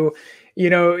too.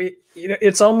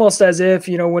 It's almost as if,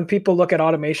 when people look at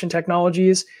automation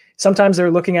technologies, sometimes they're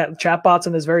looking at chatbots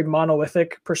in this very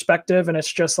monolithic perspective. And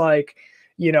it's just like,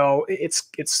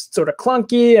 it's sort of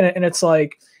clunky, and it's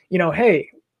like, hey,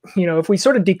 if we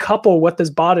sort of decouple what this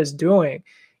bot is doing,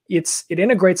 it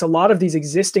integrates a lot of these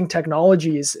existing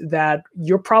technologies that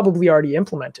you're probably already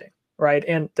implementing, right?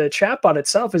 And the chatbot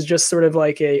itself is just sort of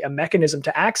like a mechanism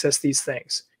to access these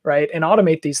things, right? And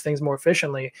automate these things more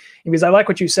efficiently. Because I like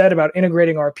what you said about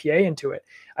integrating RPA into it.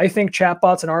 I think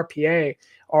chatbots and RPA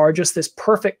are just this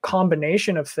perfect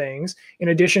combination of things, in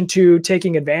addition to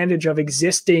taking advantage of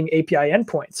existing API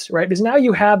endpoints, right? Because now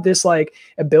you have this like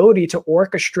ability to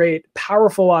orchestrate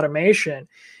powerful automation,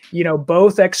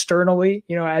 both externally,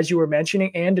 as you were mentioning,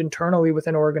 and internally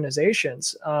within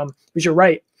organizations. Because you're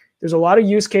right, there's a lot of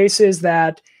use cases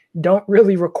that don't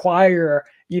really require,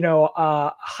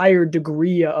 a higher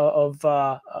degree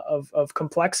of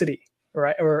complexity,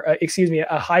 right? Or excuse me,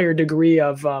 a higher degree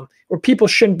of where people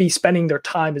shouldn't be spending their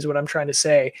time, is what I'm trying to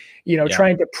say.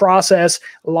 Trying to process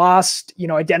lost,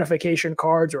 identification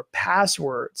cards or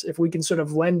passwords. If we can sort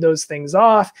of lend those things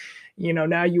off,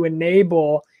 now you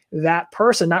enable that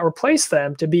person, not replace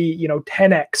them, to be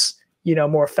 10x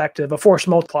more effective, a force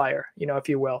multiplier, if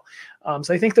you will.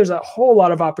 So I think there's a whole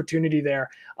lot of opportunity there.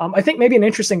 I think maybe an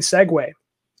interesting segue,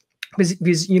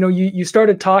 because you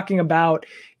started talking about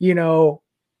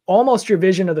almost your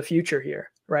vision of the future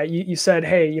here, right? You said,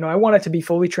 hey, I want it to be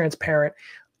fully transparent.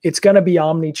 It's going to be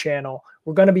omni-channel.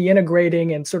 We're going to be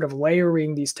integrating and sort of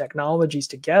layering these technologies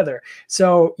together.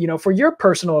 So, for your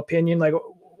personal opinion, like,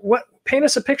 paint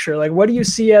us a picture. Like, what do you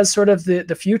see as sort of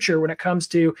the future when it comes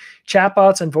to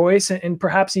chatbots and voice, and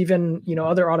perhaps even,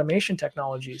 other automation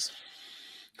technologies?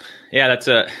 Yeah,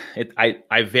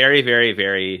 I very, very,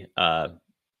 very,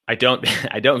 I don't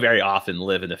very often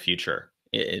live in the future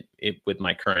with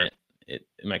my current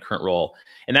role,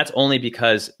 and that's only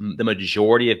because the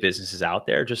majority of businesses out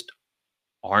there just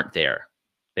aren't there.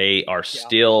 They are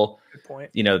still, good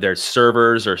point. Their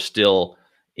servers are still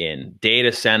in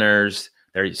data centers.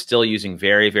 They're still using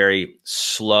very, very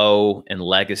slow and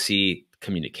legacy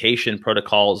communication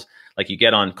protocols. Like, you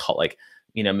get on call, like,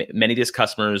 many of these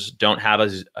customers don't have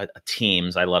a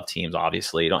Teams. I love Teams,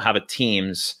 obviously. Don't have a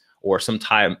Teams or some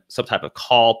type of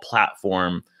call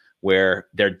platform where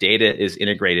their data is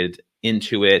integrated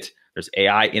into it. There's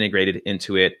AI integrated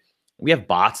into it. We have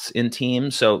bots in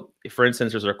Teams. So, for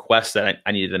instance, there's a request that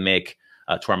I needed to make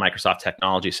to our Microsoft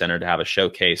Technology Center to have a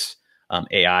showcase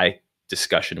AI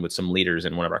discussion with some leaders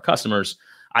in one of our customers.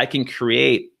 I can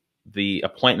create the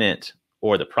appointment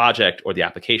or the project or the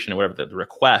application or whatever the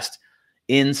request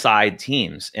inside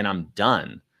Teams, and I'm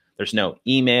done. There's no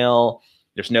email.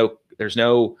 There's no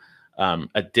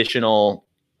additional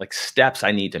like steps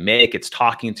I need to make. It's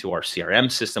talking to our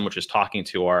CRM system, which is talking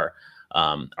to our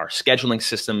scheduling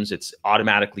systems. It's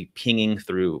automatically pinging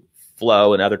through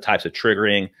Flow and other types of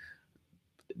triggering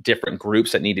different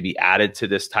groups that need to be added to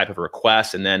this type of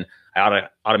request. And then I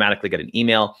automatically get an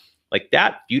email. Like,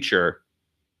 that future,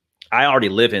 I already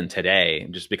live in today,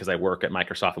 just because I work at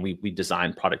Microsoft and we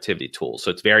design productivity tools.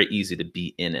 So it's very easy to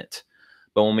be in it.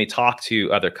 But when we talk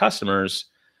to other customers,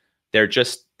 they're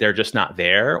just not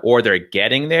there, or they're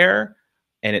getting there,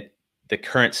 and the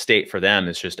current state for them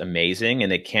is just amazing,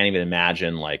 and they can't even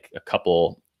imagine like a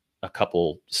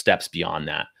couple steps beyond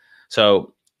that.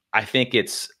 So I think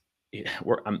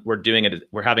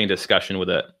we're having a discussion with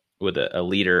a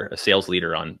leader, a sales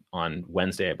leader on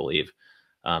Wednesday, I believe,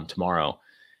 tomorrow,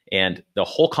 and the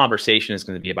whole conversation is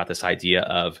going to be about this idea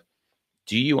of,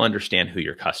 do you understand who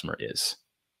your customer is?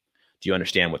 Do you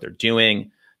understand what they're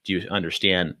doing? Do you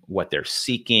understand what they're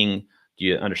seeking? Do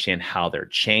you understand how they're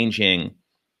changing?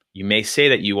 You may say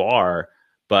that you are,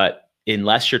 but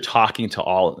unless you're talking to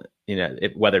all,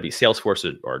 whether it be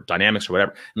Salesforce or Dynamics or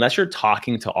whatever, unless you're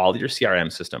talking to all of your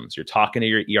CRM systems, you're talking to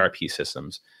your ERP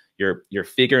systems, you're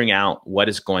figuring out what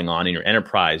is going on in your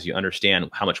enterprise. You understand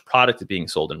how much product is being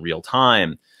sold in real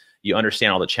time. You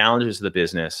understand all the challenges of the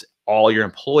business. All your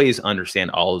employees understand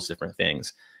all those different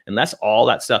things. Unless all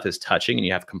that stuff is touching and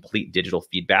you have complete digital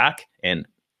feedback and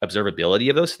observability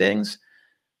of those things,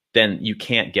 then you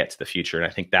can't get to the future. And I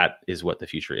think that is what the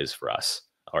future is for us,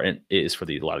 or is for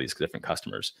a lot of these different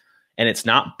customers. And it's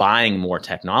not buying more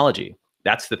technology.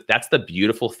 That's the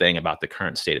beautiful thing about the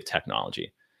current state of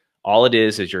technology. All it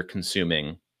is you're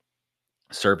consuming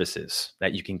services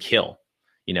that you can kill,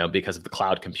 because of the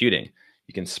cloud computing.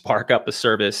 You can spark up a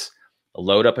service,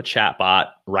 load up a chatbot,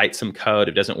 write some code.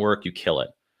 If it doesn't work, you kill it.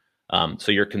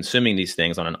 So you're consuming these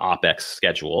things on an OpEx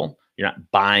schedule. You're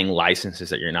not buying licenses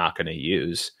that you're not going to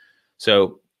use.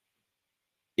 So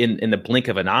in the blink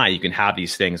of an eye, you can have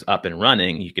these things up and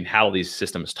running. You can have all these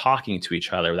systems talking to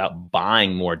each other without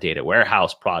buying more data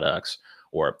warehouse products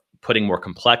or putting more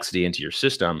complexity into your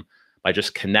system, by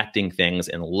just connecting things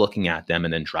and looking at them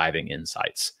and then driving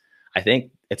insights. I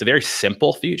think it's a very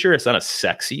simple future. It's not a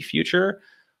sexy future,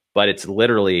 but it's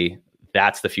literally,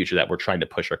 that's the future that we're trying to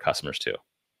push our customers to.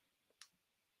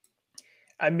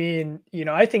 I mean,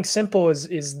 I think simple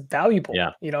is valuable.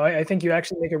 Yeah. I think you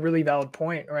actually make a really valid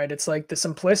point, right? It's like the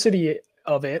simplicity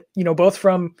of it, both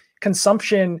from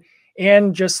consumption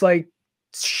and just like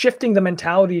shifting the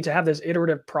mentality to have this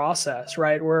iterative process,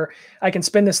 right? Where I can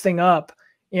spin this thing up,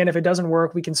 and if it doesn't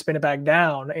work, we can spin it back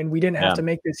down. And we didn't have Yeah, to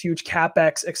make this huge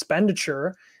CapEx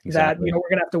expenditure that, exactly. we're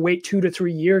gonna have to wait 2 to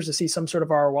 3 years to see some sort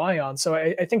of ROI on. So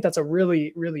I think that's a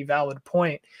really, really valid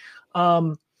point.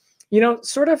 Um,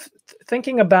 sort of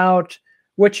thinking about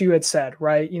what you had said,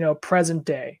 right? Present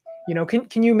day.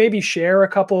 Can you maybe share a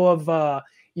couple of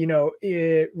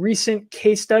recent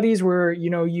case studies where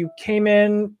you came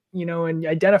in, and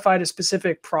identified a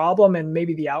specific problem and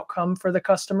maybe the outcome for the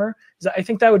customer? 'Cause I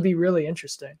think that would be really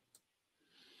interesting.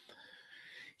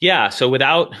 Yeah. So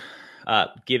without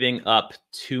giving up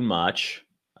too much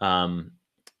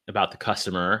about the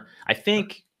customer, I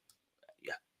think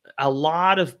a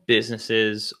lot of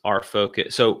businesses are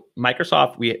focused. So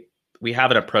Microsoft, we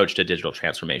have an approach to digital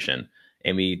transformation,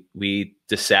 and we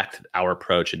dissect our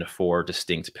approach into four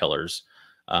distinct pillars.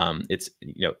 It's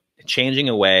changing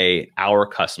a way our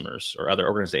customers or other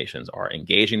organizations are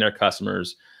engaging their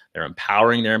customers, they're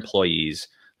empowering their employees,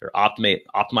 they're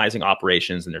optimizing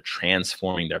operations, and they're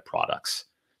transforming their products.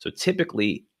 So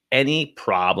typically, any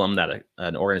problem that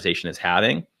an organization is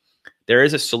having, there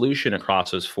is a solution across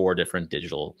those four different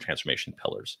digital transformation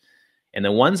pillars. And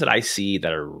the ones that I see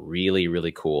that are really,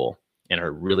 really cool and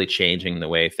are really changing the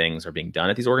way things are being done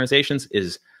at these organizations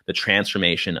is the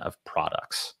transformation of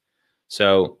products.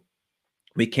 So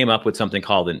we came up with something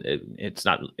called,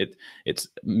 it's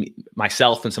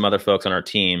myself and some other folks on our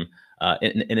team,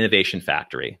 an innovation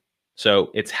factory.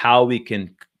 So it's how we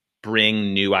can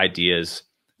bring new ideas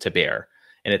to bear.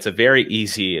 And it's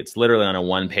it's literally on a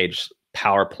one-page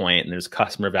PowerPoint, and there's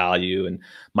customer value and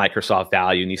Microsoft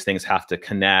value, and these things have to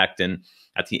connect. And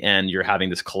at the end, you're having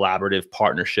this collaborative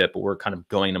partnership where we're kind of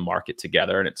going to market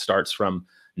together. And it starts from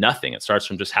nothing. It starts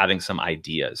from just having some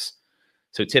ideas.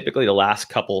 So typically the last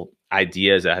couple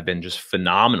ideas that have been just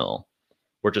phenomenal,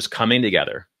 we're just coming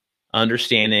together,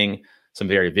 understanding some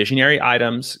very visionary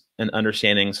items and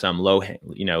understanding some low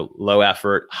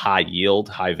effort, high yield,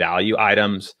 high value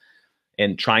items,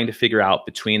 and trying to figure out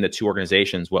between the two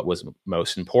organizations what was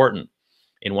most important.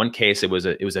 In one case, it was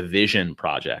a vision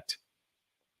project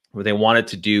where they wanted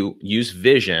to use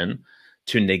vision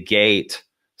to negate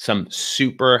some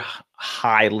super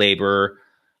high labor,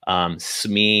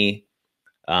 SME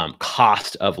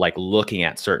cost of like looking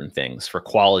at certain things for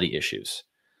quality issues.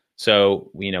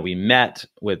 So we met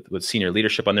with senior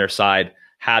leadership on their side,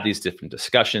 had these different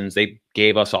discussions. They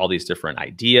gave us all these different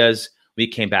ideas. We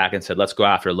came back and said, let's go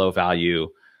after low value,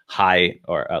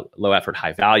 low effort,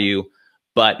 high value.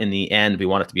 But in the end, we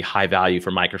want it to be high value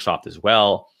for Microsoft as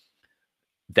well.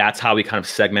 That's how we kind of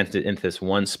segmented it into this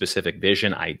one specific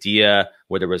vision idea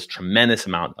where there was tremendous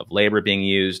amount of labor being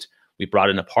used. We brought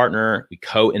in a partner. We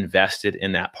co-invested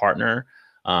in that partner.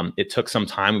 It took some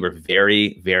time. We were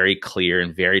very, very clear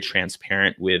and very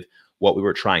transparent with what we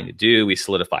were trying to do. We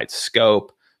solidified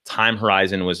scope. Time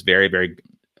horizon was very, very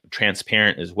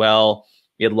transparent as well.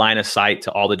 We had line of sight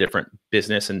to all the different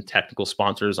business and technical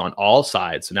sponsors on all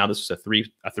sides. So now this is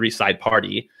a three-side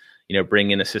party,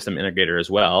 bring in a system integrator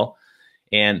as well.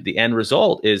 And the end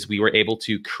result is we were able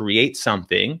to create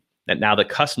something that now the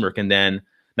customer can then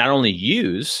not only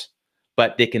use,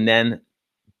 but they can then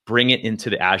bring it into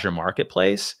the Azure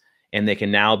marketplace, and they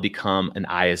can now become an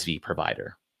ISV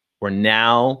provider. We're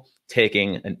now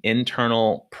taking an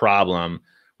internal problem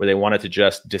where they wanted to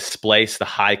just displace the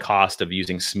high cost of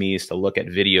using SMEs to look at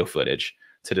video footage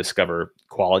to discover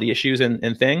quality issues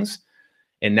and things.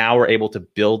 And now we're able to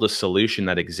build a solution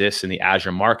that exists in the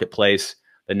Azure marketplace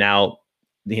that now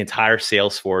the entire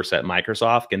sales force at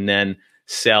Microsoft can then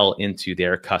sell into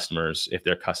their customers if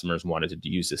their customers wanted to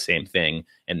use the same thing.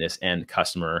 And this end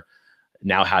customer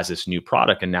now has this new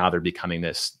product, and now they're becoming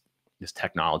this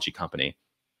technology company.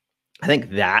 I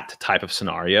think that type of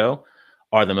scenario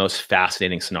are the most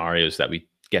fascinating scenarios that we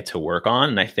get to work on.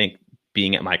 And I think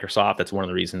being at Microsoft, that's one of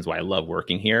the reasons why I love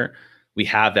working here. We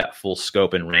have that full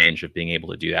scope and range of being able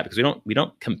to do that because we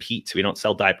don't compete. We don't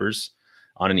sell diapers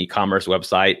on an e-commerce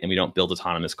website, and we don't build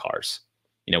autonomous cars.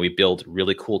 We build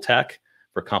really cool tech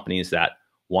for companies that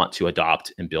want to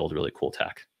adopt and build really cool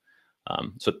tech.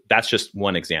 So that's just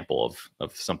one example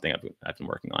of something I've been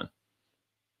working on.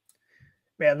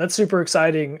 Man, that's super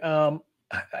exciting.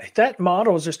 That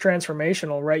model is just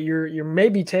transformational, right? You're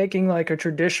maybe taking like a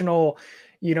traditional,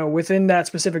 within that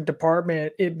specific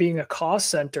department, it being a cost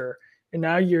center, and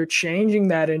now you're changing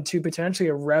that into potentially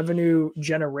a revenue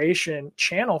generation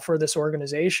channel for this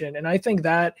organization. And I think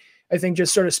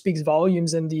just sort of speaks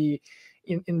volumes in the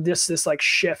in this like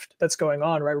shift that's going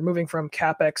on, right? We're moving from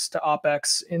CapEx to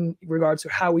OpEx in regards to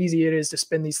how easy it is to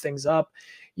spin these things up.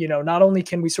 Not only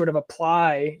can we sort of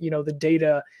apply, the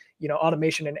data,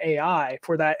 automation and AI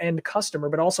for that end customer,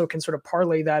 but also can sort of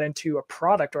parlay that into a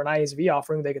product or an ISV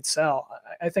offering they could sell.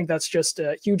 I think that's just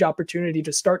a huge opportunity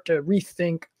to start to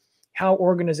rethink how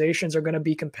organizations are going to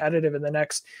be competitive in the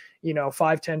next,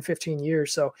 5, 10, 15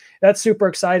 years. So that's super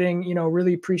exciting.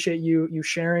 Really appreciate you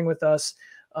sharing with us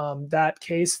that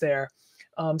case there.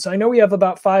 So I know we have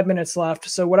about 5 minutes left.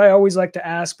 So what I always like to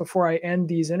ask before I end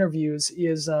these interviews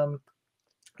is,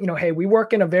 hey, we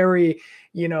work in a very,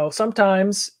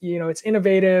 sometimes, it's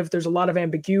innovative. There's a lot of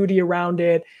ambiguity around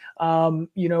it.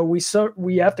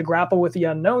 We have to grapple with the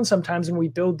unknown sometimes when we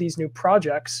build these new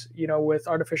projects, with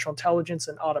artificial intelligence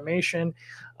and automation.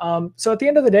 So at the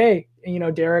end of the day,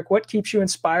 Derek, what keeps you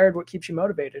inspired? What keeps you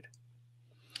motivated?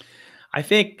 I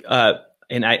think,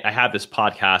 and I have this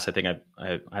podcast. I think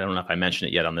I don't know if I mentioned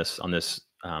it yet on this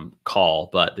call,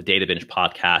 but the Data Binge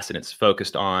podcast, and it's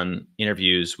focused on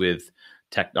interviews with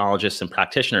technologists and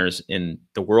practitioners in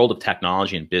the world of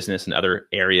technology and business and other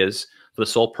areas for the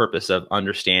sole purpose of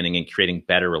understanding and creating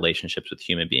better relationships with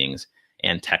human beings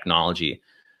and technology.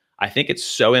 I think it's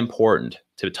so important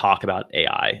to talk about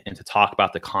AI and to talk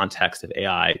about the context of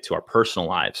AI to our personal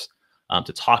lives,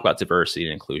 to talk about diversity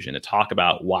and inclusion, to talk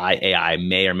about why AI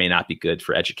may or may not be good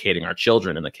for educating our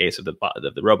children in the case of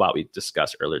the robot we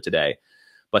discussed earlier today.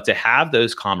 But to have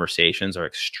those conversations are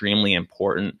extremely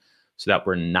important so that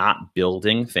we're not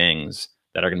building things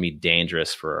that are going to be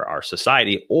dangerous for our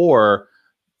society, or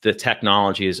the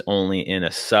technology is only in a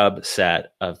subset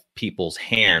of people's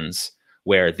hands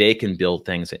where they can build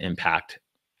things that impact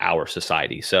our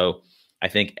society. So I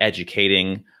think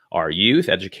educating our youth,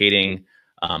 educating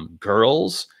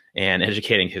girls, and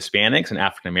educating Hispanics and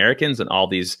African Americans and all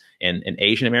these and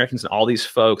Asian Americans and all these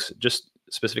folks, just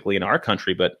specifically in our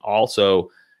country, but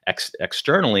also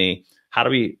externally, how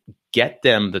do we get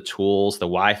them the tools, the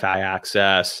Wi-Fi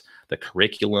access, the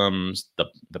curriculums,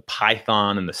 the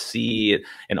Python and the C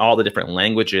and all the different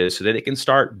languages so that they can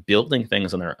start building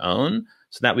things on their own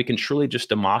so that we can truly just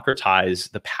democratize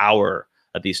the power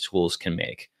that these tools can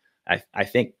make. I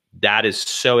think that is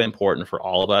so important for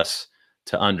all of us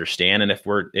to understand. And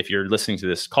if you're listening to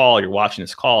this call, you're watching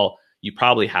this call, you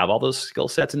probably have all those skill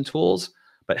sets and tools,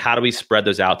 but how do we spread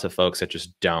those out to folks that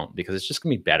just don't? Because it's just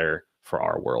gonna be better for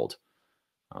our world.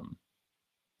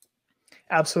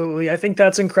 Absolutely. I think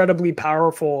that's incredibly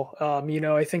powerful.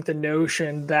 I think the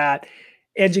notion that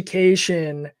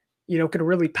education, can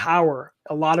really power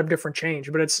a lot of different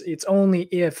change, but it's only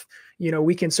if,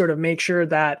 we can sort of make sure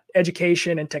that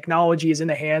education and technology is in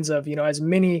the hands of, as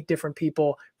many different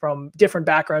people from different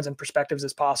backgrounds and perspectives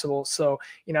as possible. So,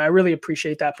 I really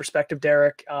appreciate that perspective,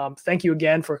 Derek. Thank you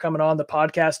again for coming on the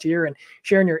podcast here and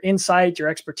sharing your insight, your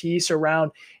expertise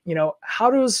around,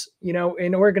 how does,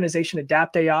 an organization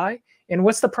adapt AI? And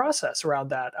what's the process around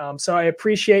that? So I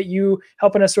appreciate you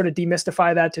helping us sort of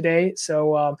demystify that today.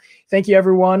 So thank you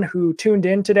everyone who tuned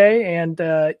in today, and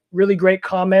really great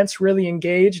comments, really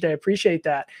engaged. I appreciate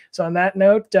that. So on that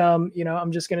note,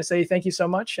 I'm just going to say thank you so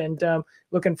much, and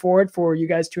looking forward for you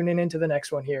guys tuning into the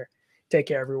next one here. Take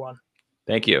care, everyone.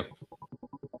 Thank you.